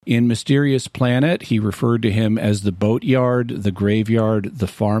used. In Mysterious Planet, he referred to him as the boatyard, the graveyard, the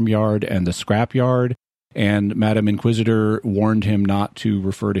farmyard, and the scrapyard. And Madam Inquisitor warned him not to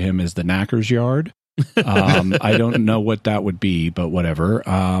refer to him as the knacker's yard. I don't know what that would be, but whatever.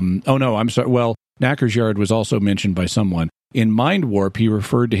 Oh, no, I'm sorry. Well, knacker's yard was also mentioned by someone. In Mind Warp, he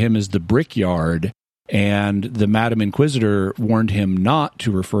referred to him as the brickyard, and the Madam Inquisitor warned him not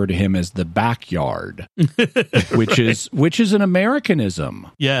to refer to him as the backyard, which is an Americanism.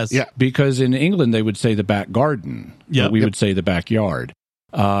 Yes. Yeah. Because in England, they would say the back garden. Yeah. We would say the backyard.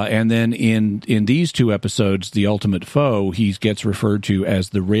 And then in these two episodes, The Ultimate Foe, he gets referred to as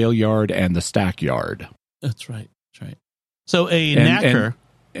the rail yard and the stack yard. That's right. So a knacker.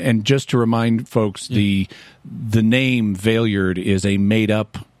 And just to remind folks, the name Valeyard is a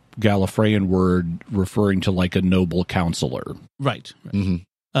made-up Gallifreyan word referring to like a noble counselor. Right. Mm-hmm.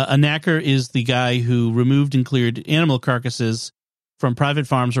 A knacker is the guy who removed and cleared animal carcasses from private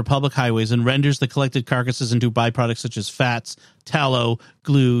farms or public highways and renders the collected carcasses into byproducts such as fats, tallow,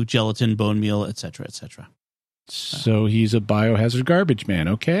 glue, gelatin, bone meal, etc., etc. So he's a biohazard garbage man.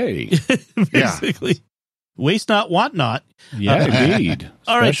 Okay. Basically. Waste not, want not. Yeah, indeed.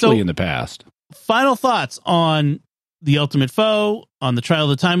 All right, Especially so in the past. Final thoughts on The Ultimate Foe, on the Trial of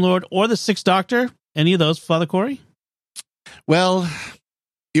the Time Lord, or the Sixth Doctor? Any of those, Father Corey? Well,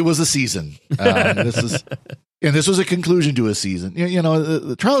 it was a season. This was a conclusion to a season.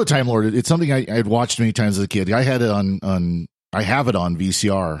 The Trial of the Time Lord. It's something I had watched many times as a kid. I had it I have it on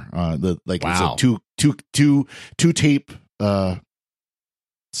VCR. Wow. It's a two tape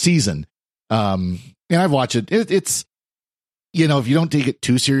season. And I've watched it. It's if you don't take it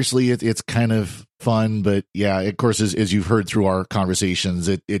too seriously, it's kind of fun. But yeah, of course, as you've heard through our conversations,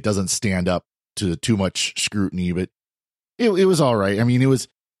 it doesn't stand up to too much scrutiny. But it was all right. I mean, it was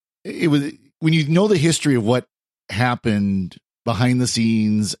when you know the history of what happened behind the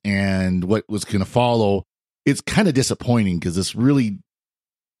scenes and what was going to follow, it's kind of disappointing because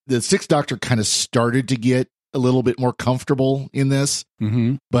the Sixth Doctor kind of started to get a little bit more comfortable in this,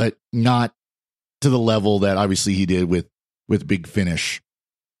 but not to the level that obviously he did with Big Finish.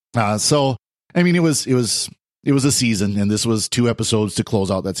 So, I mean, it was a season, and this was 2 episodes to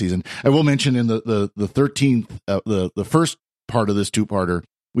close out that season. I will mention in the 13th, the first part of this 2-parter,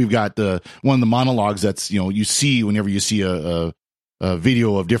 we've got one of the monologues that's, you see whenever you see a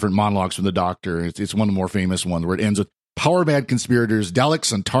video of different monologues from the Doctor. It's one of the more famous ones where it ends with, "Power mad conspirators,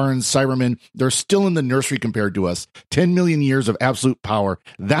 Daleks, Sontarans, Cybermen, they're still in the nursery compared to us. 10 million years of absolute power.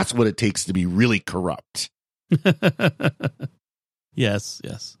 That's what it takes to be really corrupt." Yes.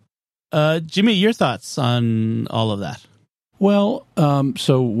 Jimmy, your thoughts on all of that? Well,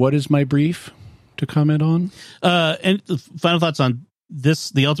 so what is my brief to comment on? And final thoughts on this,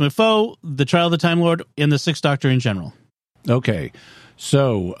 The Ultimate Foe, the Trial of the Time Lord, and the Sixth Doctor in general. Okay.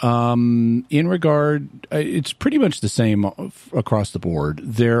 So, in regard, it's pretty much the same across the board.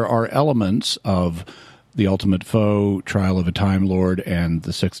 There are elements of The Ultimate Foe, Trial of a Time Lord, and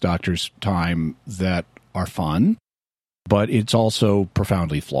The Sixth Doctor's Time that are fun, but it's also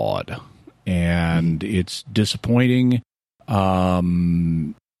profoundly flawed, and it's disappointing.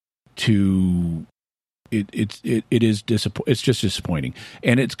 It's just disappointing,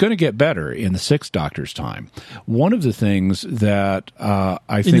 and it's going to get better in the Sixth Doctor's time. One of the things that I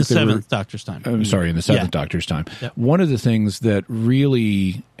think in the Seventh Doctor's time. I'm sorry, in the Seventh Doctor's time. Yep. One of the things that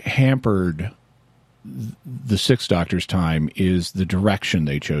really hampered the Sixth Doctor's time is the direction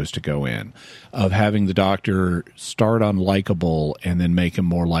they chose to go in, of having the Doctor start unlikable and then make him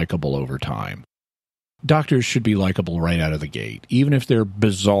more likable over time. Doctors should be likable right out of the gate. Even if they're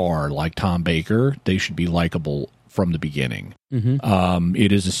bizarre, like Tom Baker, they should be likable from the beginning. Mm-hmm.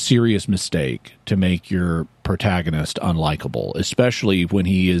 It is a serious mistake to make your protagonist unlikable, especially when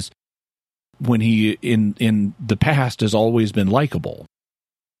he in the past has always been likable,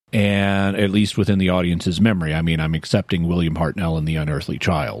 and at least within the audience's memory. I mean, I'm accepting William Hartnell in The Unearthly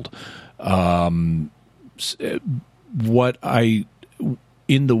Child. In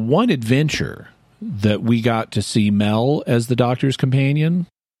the one adventure that we got to see Mel as the Doctor's companion,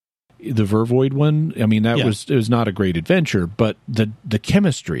 the Vervoid one, I mean, it was not a great adventure, but the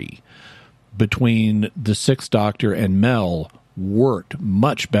chemistry between the Sixth Doctor and Mel worked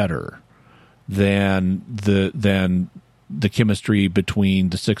much better than the chemistry between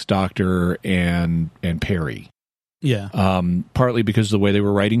the Sixth Doctor and Perry. Yeah. Partly because of the way they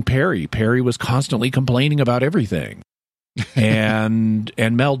were writing Perry. Perry was constantly complaining about everything. and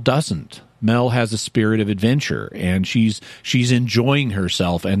Mel doesn't. Mel has a spirit of adventure, and she's enjoying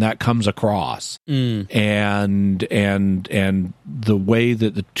herself, and that comes across. And the way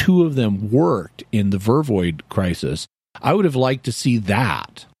that the two of them worked in the Vervoid crisis, I would have liked to see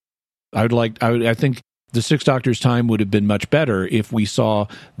that. I think the Sixth Doctor's time would have been much better if we saw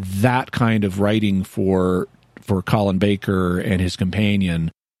that kind of writing for Colin Baker and his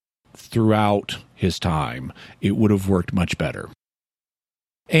companion throughout his time. It would have worked much better.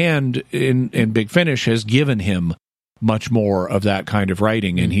 And in Big Finish has given him much more of that kind of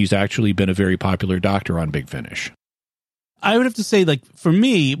writing, and he's actually been a very popular Doctor on Big Finish. I would have to say, like, for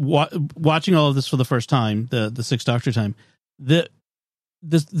me, watching all of this for the first time, the Sixth Doctor time, the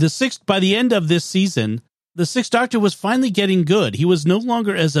sixth, by the end of this season, the Sixth Doctor was finally getting good. He was no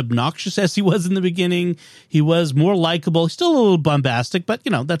longer as obnoxious as he was in the beginning. He was more likable. Still a little bombastic, but,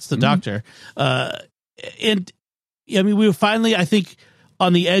 that's the Doctor. And, I mean, we were finally, I think,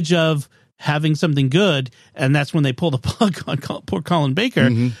 on the edge of having something good, and that's when they pull the plug on poor Colin Baker,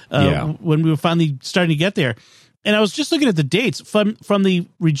 when we were finally starting to get there. And I was just looking at the dates from the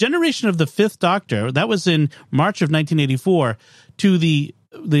regeneration of the Fifth Doctor, that was in March of 1984, to the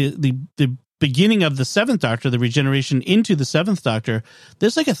beginning of the Seventh Doctor, the regeneration into the Seventh Doctor.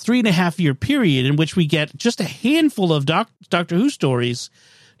 There's like a 3.5 year period in which we get just a handful of Doctor Who stories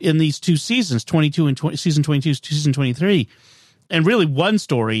in these two seasons, 22 and season 22, season 23. And really one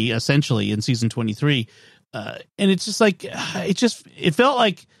story, essentially, in season 23. And it's just like, it felt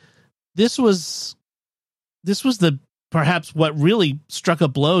like this was the, perhaps what really struck a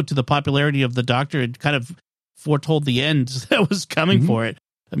blow to the popularity of the Doctor and kind of foretold the end that was coming for it.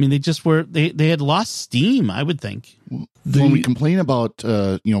 I mean, they had lost steam, I would think. When we complain about,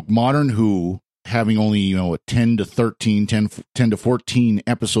 modern Who having only, 10 to 14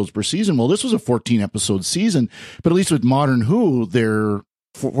 episodes per season. Well, this was a 14 episode season, but at least with Modern Who, they're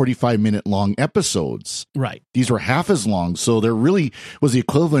 45-minute long episodes. Right. These were half as long. So there really was the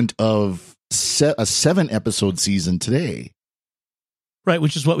equivalent of a 7-episode season today. Right.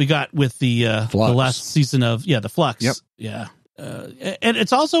 Which is what we got with the last season of, the Flux. Yep. Yeah. And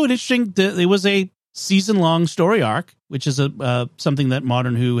it's also an interesting, it was a season-long story arc, which is something that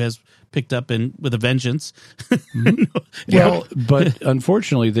Modern Who has picked up with a vengeance. Well, but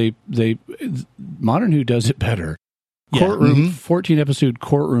unfortunately, they Modern Who does it better. Courtroom 14 episode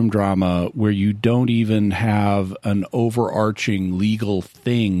courtroom drama where you don't even have an overarching legal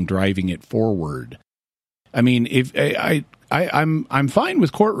thing driving it forward. I mean, if I'm fine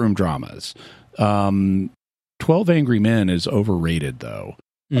with courtroom dramas. 12 Angry Men is overrated, though.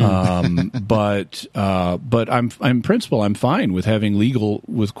 But I'm in principle, I'm fine with having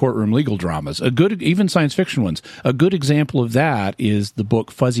courtroom legal dramas. Even science fiction ones. A good example of that is the book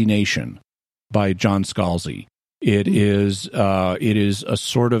Fuzzy Nation by John Scalzi. It is a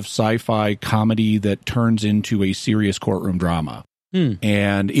sort of sci-fi comedy that turns into a serious courtroom drama.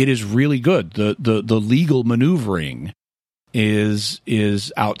 And it is really good. The legal maneuvering is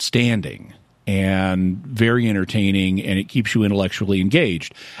outstanding. and very entertaining, and it keeps you intellectually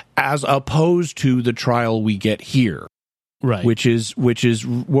engaged, as opposed to the trial we get here, Right. which is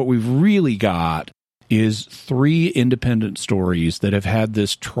what we've really got is 3 independent stories that have had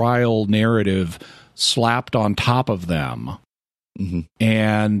this trial narrative slapped on top of them. Mm-hmm.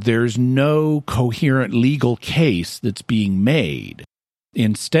 And there's no coherent legal case that's being made.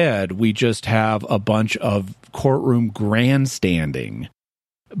 Instead, we just have a bunch of courtroom grandstanding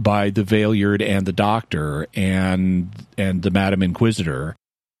by the Valeyard and the Doctor and the Madam Inquisitor,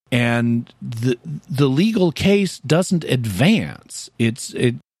 and the legal case doesn't advance. It's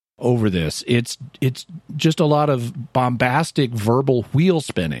just a lot of bombastic verbal wheel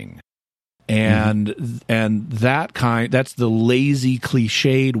spinning. And that's the lazy,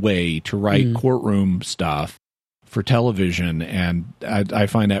 cliched way to write courtroom stuff for television, and I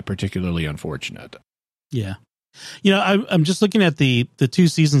find that particularly unfortunate. Yeah. I'm just looking at the 2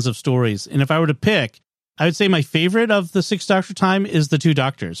 seasons of stories, and if I were to pick, I would say my favorite of the 6 Doctor time is the 2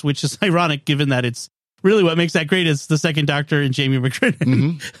 Doctors, which is ironic given that it's really what makes that great is the 2nd Doctor and Jamie McCrimmon.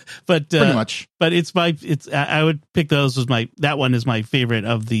 Mm-hmm. But pretty much. But I would pick those as that one is my favorite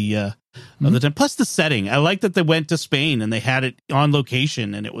of the of the time. Plus the setting. I like that they went to Spain and they had it on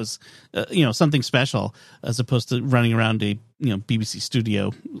location, and it was something special as opposed to running around a BBC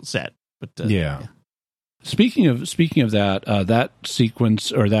studio set. But yeah. Speaking of that, that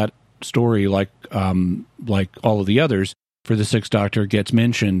sequence or that story, like all of the others for the 6th Doctor, gets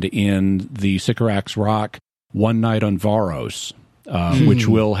mentioned in the Sycorax Rock One Night on Varos, which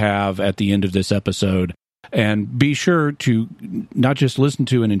we'll have at the end of this episode. And be sure to not just listen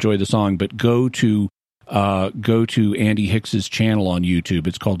to and enjoy the song, but go to Andy Hicks's channel on YouTube.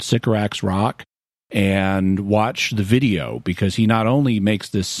 It's called Sycorax Rock, and watch the video, because he not only makes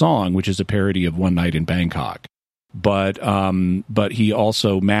this song, which is a parody of One Night in Bangkok, but he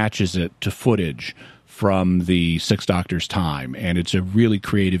also matches it to footage from the 6th Doctor's time, and it's a really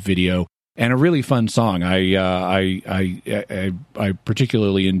creative video and a really fun song. I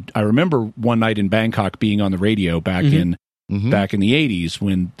particularly I remember One Night in Bangkok being on the radio back in the 80s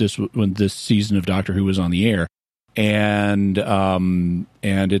when this season of Doctor Who was on the air, and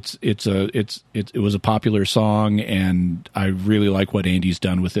it was a popular song, and I really like what Andy's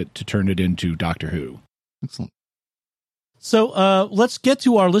done with it to turn it into Doctor Who. Excellent. So let's get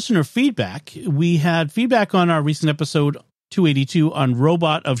to our listener feedback. We had feedback on our recent episode 282 on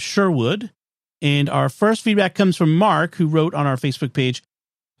Robot of Sherwood. And our first feedback comes from Mark, who wrote on our Facebook page,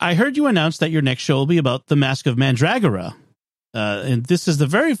 I heard you announce that your next show will be about the Mask of Mandragora. And this is the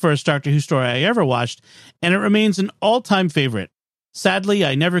very first Doctor Who story I ever watched, and it remains an all-time favorite. Sadly,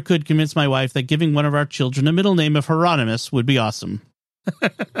 I never could convince my wife that giving one of our children a middle name of Hieronymus would be awesome.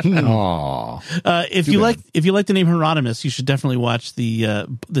 If you like the name Hieronymus, you should definitely watch the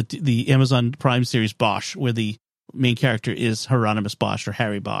Amazon Prime series Bosch, where the main character is Hieronymus Bosch or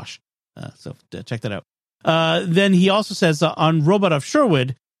Harry Bosch. So check that out. Then he also says on Robot of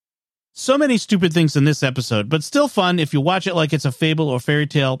Sherwood, so many stupid things in this episode, but still fun if you watch it like it's a fable or fairy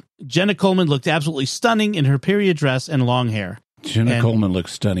tale. Jenna Coleman looked absolutely stunning in her period dress and long hair. Coleman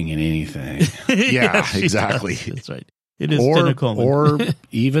looks stunning in anything. Yeah, exactly. That's right. It is Jenna Coleman. Or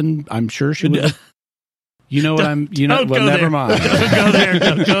even, I'm sure she would. Never mind.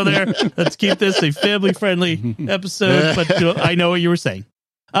 Go there. Let's keep this a family-friendly episode, but I know what you were saying.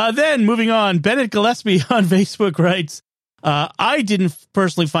 Then, moving on, Bennett Gillespie on Facebook writes, I didn't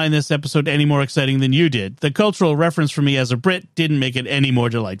personally find this episode any more exciting than you did. The cultural reference for me as a Brit didn't make it any more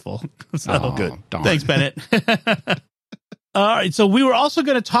delightful. So good. Darn. Thanks, Bennett. All right, so we were also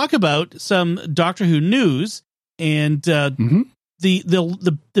going to talk about some Doctor Who news, and the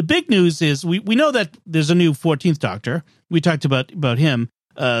big news is we know that there's a new 14th Doctor. We talked about him,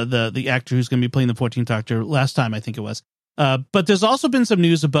 the actor who's going to be playing the 14th Doctor last time, I think it was. But there's also been some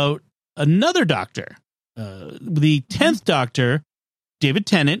news about another Doctor. The 10th Doctor, David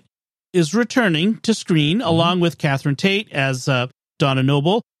Tennant, is returning to screen along with Catherine Tate as Donna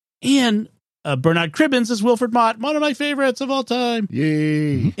Noble, and Bernard Cribbins as Wilfred Mott, one of my favorites of all time.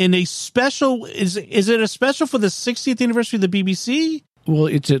 Yay! In a special, is it a special for the 60th anniversary of the BBC? Well,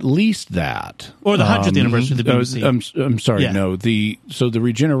 it's at least that, or the 100th anniversary of the BBC. I'm sorry, yeah. No. The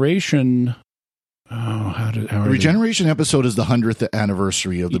Regeneration. The Regeneration episode is the 100th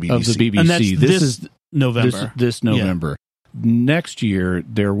anniversary of the BBC. Of the BBC. And that's this is November. This November. Yeah. Next year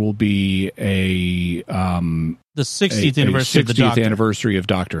there will be the 60th anniversary of the Doctor. Anniversary of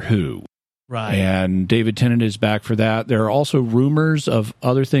Doctor Who. Right. And David Tennant is back for that. There are also rumors of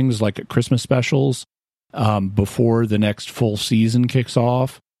other things like Christmas specials before the next full season kicks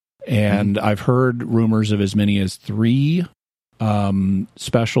off. And I've heard rumors of as many as 3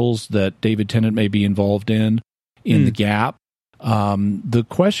 specials that David Tennant may be involved in the gap. The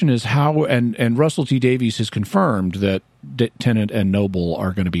question is how, and Russell T. Davies has confirmed that Tennant and Noble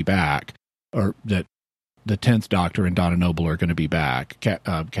are going to be back, or that the 10th Doctor and Donna Noble are going to be back,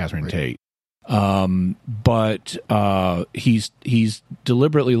 Catherine Tate. But he's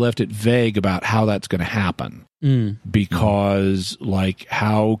deliberately left it vague about how that's going to happen. Because, like,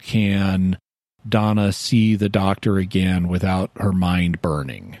 how can Donna see the Doctor again without her mind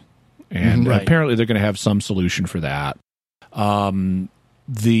burning? And apparently they're going to have some solution for that. And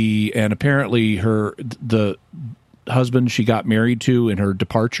apparently the husband she got married to in her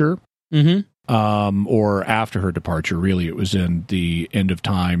departure, or after her departure, really, it was in the end of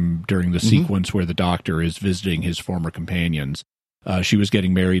time during the sequence where the Doctor is visiting his former companions. She was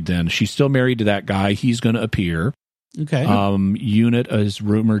getting married then. She's still married to that guy. He's going to appear. Okay. Unit is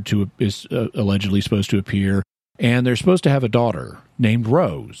allegedly supposed to appear, and they're supposed to have a daughter named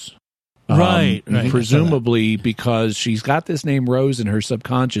Rose. Right. Presumably because she's got this name Rose in her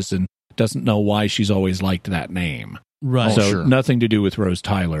subconscious and doesn't know why she's always liked that name. Right. So nothing to do with Rose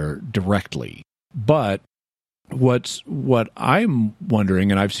Tyler directly. But what I'm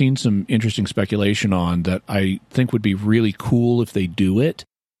wondering, and I've seen some interesting speculation on that I think would be really cool if they do it,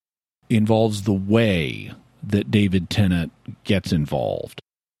 involves the way that David Tennant gets involved.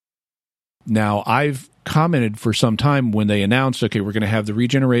 Now, I've commented for some time when they announced, okay, we're going to have the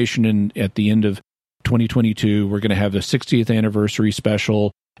regeneration at the end of 2022, we're going to have the 60th anniversary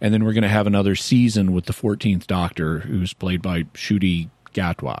special, and then we're going to have another season with the 14th Doctor, who's played by Ncuti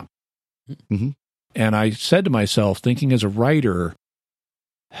Gatwa. And I said to myself, thinking as a writer,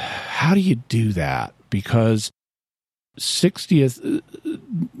 how do you do that? Because 60th,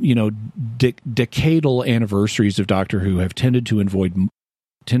 decadal anniversaries of Doctor Who have tended to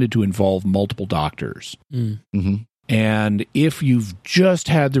involve multiple Doctors. And if you've just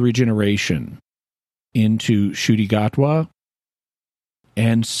had the regeneration into Ncuti Gatwa,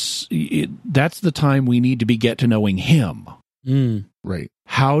 and that's the time we need to get to knowing him. Right.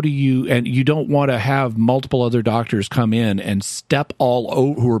 How do you, and you don't want to have multiple other Doctors come in and step all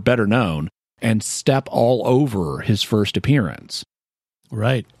over, who are better known, and step all over his first appearance.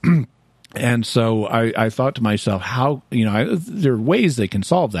 Right. And so I thought to myself, how, there are ways they can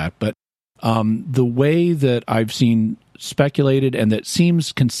solve that, but the way that I've seen speculated and that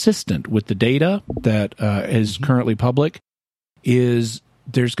seems consistent with the data that is currently public is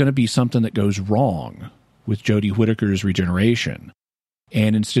there's going to be something that goes wrong with Jodie Whittaker's regeneration.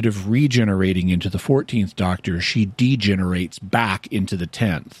 And instead of regenerating into the 14th Doctor, she degenerates back into the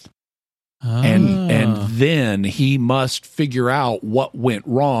 10th. And then he must figure out what went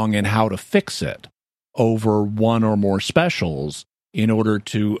wrong and how to fix it over one or more specials in order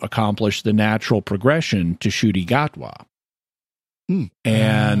to accomplish the natural progression to Ncuti Gatwa.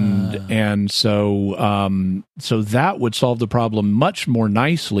 And so that would solve the problem much more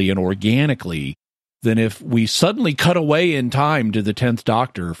nicely and organically than if we suddenly cut away in time to the 10th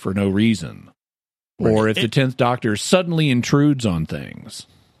Doctor for no reason, or if the 10th Doctor suddenly intrudes on things.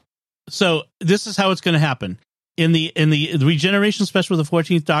 So this is how it's going to happen in the regeneration special with the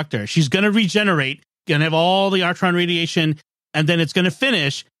 14th Doctor. She's going to regenerate, going to have all the Artron radiation, and then it's going to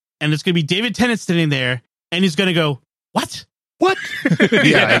finish, and it's going to be David Tennant sitting there, and he's going to go, "What? What?"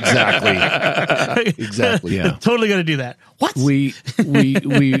 Yeah, exactly. Exactly. Yeah, totally going to do that. What? We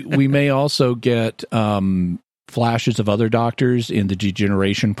may also get flashes of other Doctors in the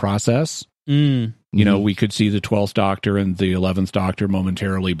degeneration process. We could see the 12th Doctor and the 11th Doctor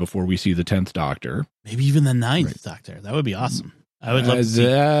momentarily before we see the 10th Doctor. Maybe even the 9th Doctor. That would be awesome. I would love to see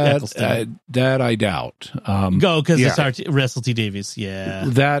that. I doubt. Because it's Russell T. Davies. Yeah.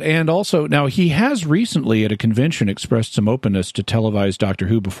 That, and also, now he has recently at a convention expressed some openness to televise Doctor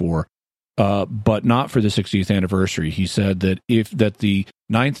Who before, but not for the 60th anniversary. He said that the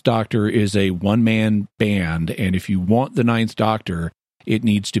 9th Doctor is a one-man band, and if you want the 9th Doctor, it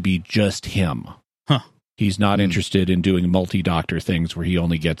needs to be just him. He's not interested in doing multi-Doctor things where he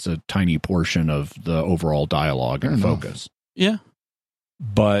only gets a tiny portion of the overall dialogue and focus. Yeah.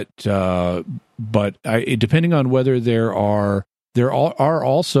 But depending on whether there are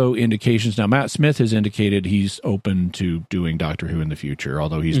also indications. Now, Matt Smith has indicated he's open to doing Doctor Who in the future,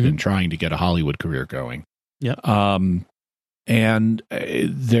 although he's been trying to get a Hollywood career going. Yeah. And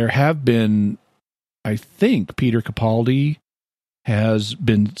there have been, I think, Peter Capaldi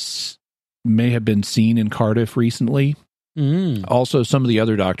may have been seen in Cardiff recently. Also, some of the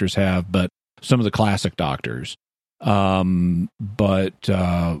other Doctors have, but some of the classic Doctors. But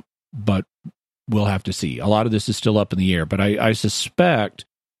we'll have to see. A lot of this is still up in the air, but I suspect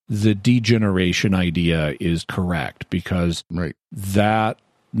the degeneration idea is correct, because Right. that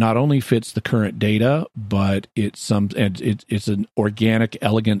not only fits the current data, but it's an organic,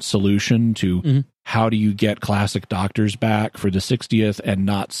 elegant solution to how do you get classic Doctors back for the 60th and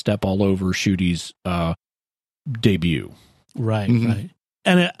not step all over Ncuti's debut. Right, right.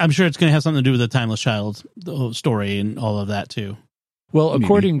 And I'm sure it's going to have something to do with the Timeless Child story and all of that, too. Well,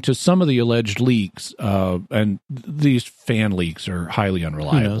 according to some of the alleged leaks, and these fan leaks are highly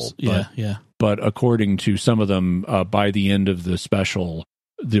unreliable. Who knows? Yeah. But according to some of them, by the end of the special,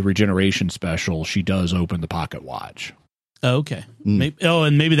 the Regeneration special, she does open the pocket watch. Oh, okay.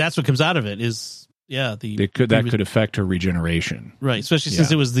 And maybe that's what comes out of it is, that could affect her regeneration. Right, especially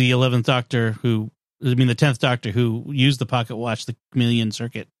since it was the 11th Doctor the 10th Doctor who used the pocket watch, the Chameleon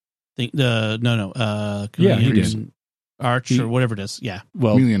Circuit thing. Chameleon Arch or whatever it is. Yeah.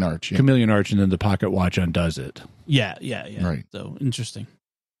 Well, Chameleon Arch. Yeah. Chameleon Arch, and then the pocket watch undoes it. Yeah. Right. So interesting.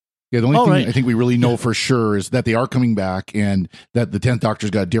 Yeah, the only thing I think we really know for sure is that they are coming back, and that the 10th Doctor's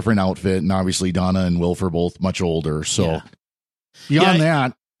got a different outfit, and obviously Donna and Wilf are both much older. So beyond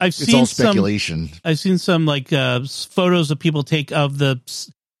that, it's all speculation. I've seen some photos of people take of the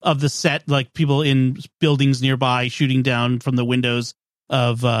set, like people in buildings nearby shooting down from the windows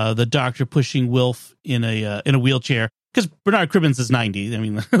of the Doctor pushing Wilf in a wheelchair. Because Bernard Cribbins is 90. I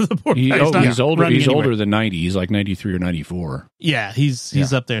mean, the poor guy's he's older. He's older than 90. He's like 93 or 94. Yeah,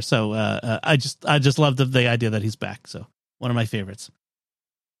 he's up there. So I just love the idea that he's back. So one of my favorites.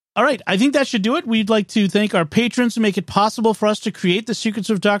 All right, I think that should do it. We'd like to thank our patrons who make it possible for us to create the Secrets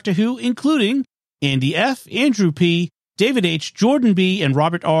of Doctor Who, including Andy F., Andrew P., David H., Jordan B., and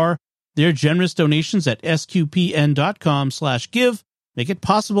Robert R. Their generous donations at sqpn.com/give make it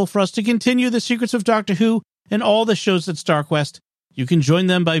possible for us to continue the Secrets of Doctor Who and all the shows at StarQuest. You can join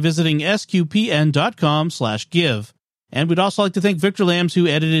them by visiting sqpn.com/give. And we'd also like to thank Victor Lambs, who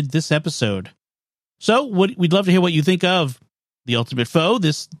edited this episode. So we'd love to hear what you think of The Ultimate Foe,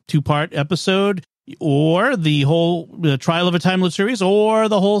 this 2-part episode, or the whole Trial of a Timeless series, or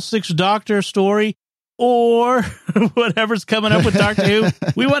the whole 6th Doctor story, or whatever's coming up with Doctor Who.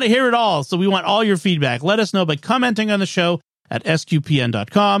 We want to hear it all, so we want all your feedback. Let us know by commenting on the show at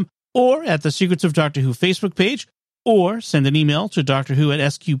sqpn.com, or at the Secrets of Doctor Who Facebook page, or send an email to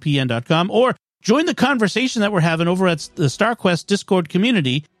drwho@sqpn.com, or join the conversation that we're having over at the StarQuest Discord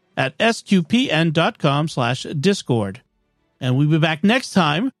community at sqpn.com/discord. And we'll be back next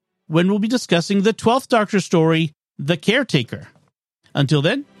time when we'll be discussing the 12th Doctor story, The Caretaker. Until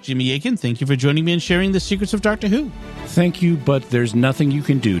then, Jimmy Akin, thank you for joining me and sharing the Secrets of Doctor Who. Thank you, but there's nothing you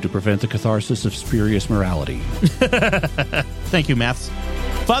can do to prevent the catharsis of spurious morality. Thank you, Maths.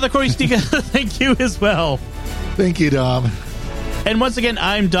 Father Corey Stika, thank you as well. Thank you, Dom. And once again,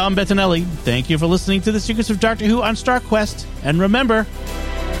 I'm Dom Bettinelli. Thank you for listening to the Secrets of Doctor Who on StarQuest. And remember,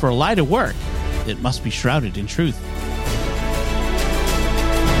 for a lie to work, it must be shrouded in truth.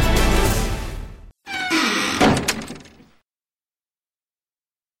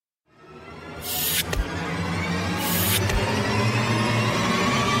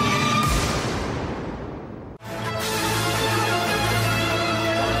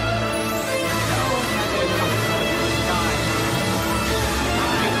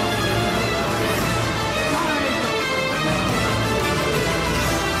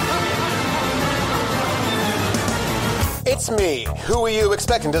 It's me. Who are you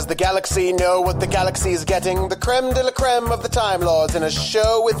expecting? Does the galaxy know what the galaxy is getting? The creme de la creme of the Time Lords in a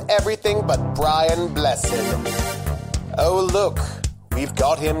show with everything but Brian Blessed. Oh, look. We've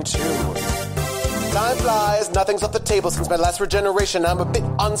got him, too. Time flies. Nothing's off the table since my last regeneration. I'm a bit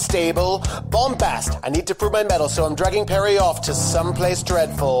unstable. Bombast. I need to prove my mettle, so I'm dragging Perry off to someplace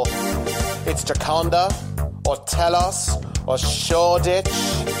dreadful. It's Jaconda, or Telos, or Shoreditch,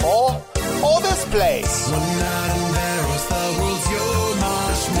 or this place. One night in Barrows, the world's your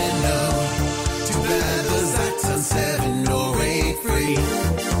marshmallow. Too bad the Zacks on 7 or 8 free.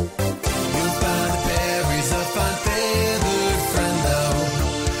 You'll find the Perry's a fine feathered friend though,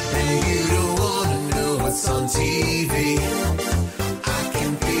 and you don't wanna know what's on TV. I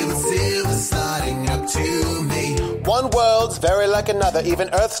can feel the silver sliding up to me. One world's very like another. Even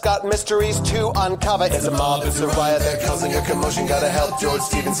Earth's got mysteries to uncover. It's a mob, it's a riot, they're causing a commotion. Gotta help George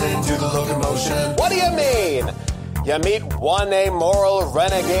Stevenson do the locomotion. What do you mean? You meet one amoral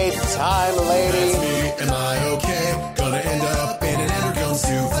renegade time lady. That's me, am I okay? Gonna end up in an Energon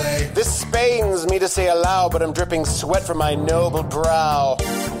souffle. This pains me to say aloud, but I'm dripping sweat from my noble brow.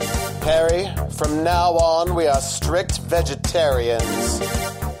 Perry, from now on, we are strict vegetarians.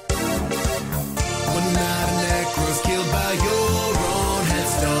 One night a necro's killed by your own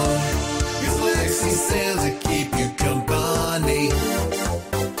headstone. His legacy sails to keep you company.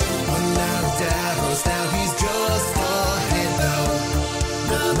 Well, now Davos, now he's just ahead though.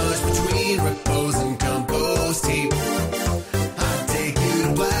 Not much between repose and compost heap. I'd take you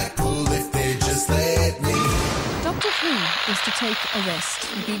to Blackpool if they just let me. Doctor Who is to take a rest.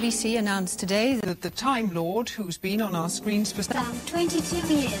 The BBC announced today that the Time Lord, who's been on our screens for About 22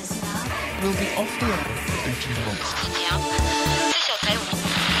 years now. will be off the earth.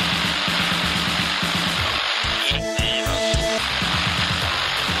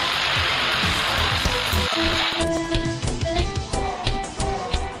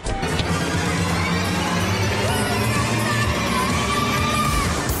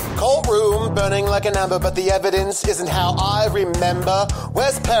 Courtroom burning like an ember, but the evidence isn't how I remember.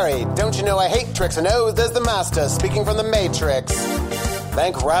 Where's Perry? Don't you know I hate tricks? And oh, there's the Master speaking from the Matrix.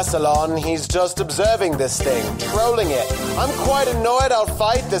 Thank Rassilon, he's just observing this thing, trolling it. I'm quite annoyed, I'll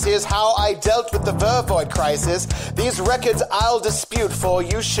fight this. Here's how I dealt with the Vervoid crisis. These records I'll dispute, for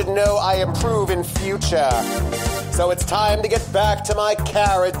you should know I improve in future. So it's time to get back to my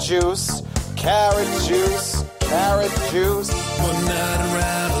carrot juice. Carrot juice, carrot juice. One night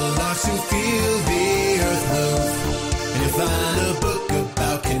around a larks who feel the earth move, and you find a book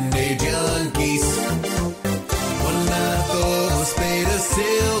about Canadian geese. One night I thought a spade of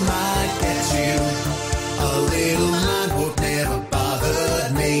sail might get you. A little line boat never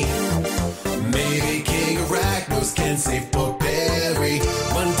bothered me. Maybe King Arachnos can save poor Perry.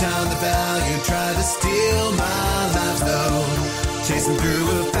 One time the value tried to steal my life though, chasing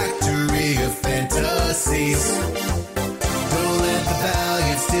through a factory.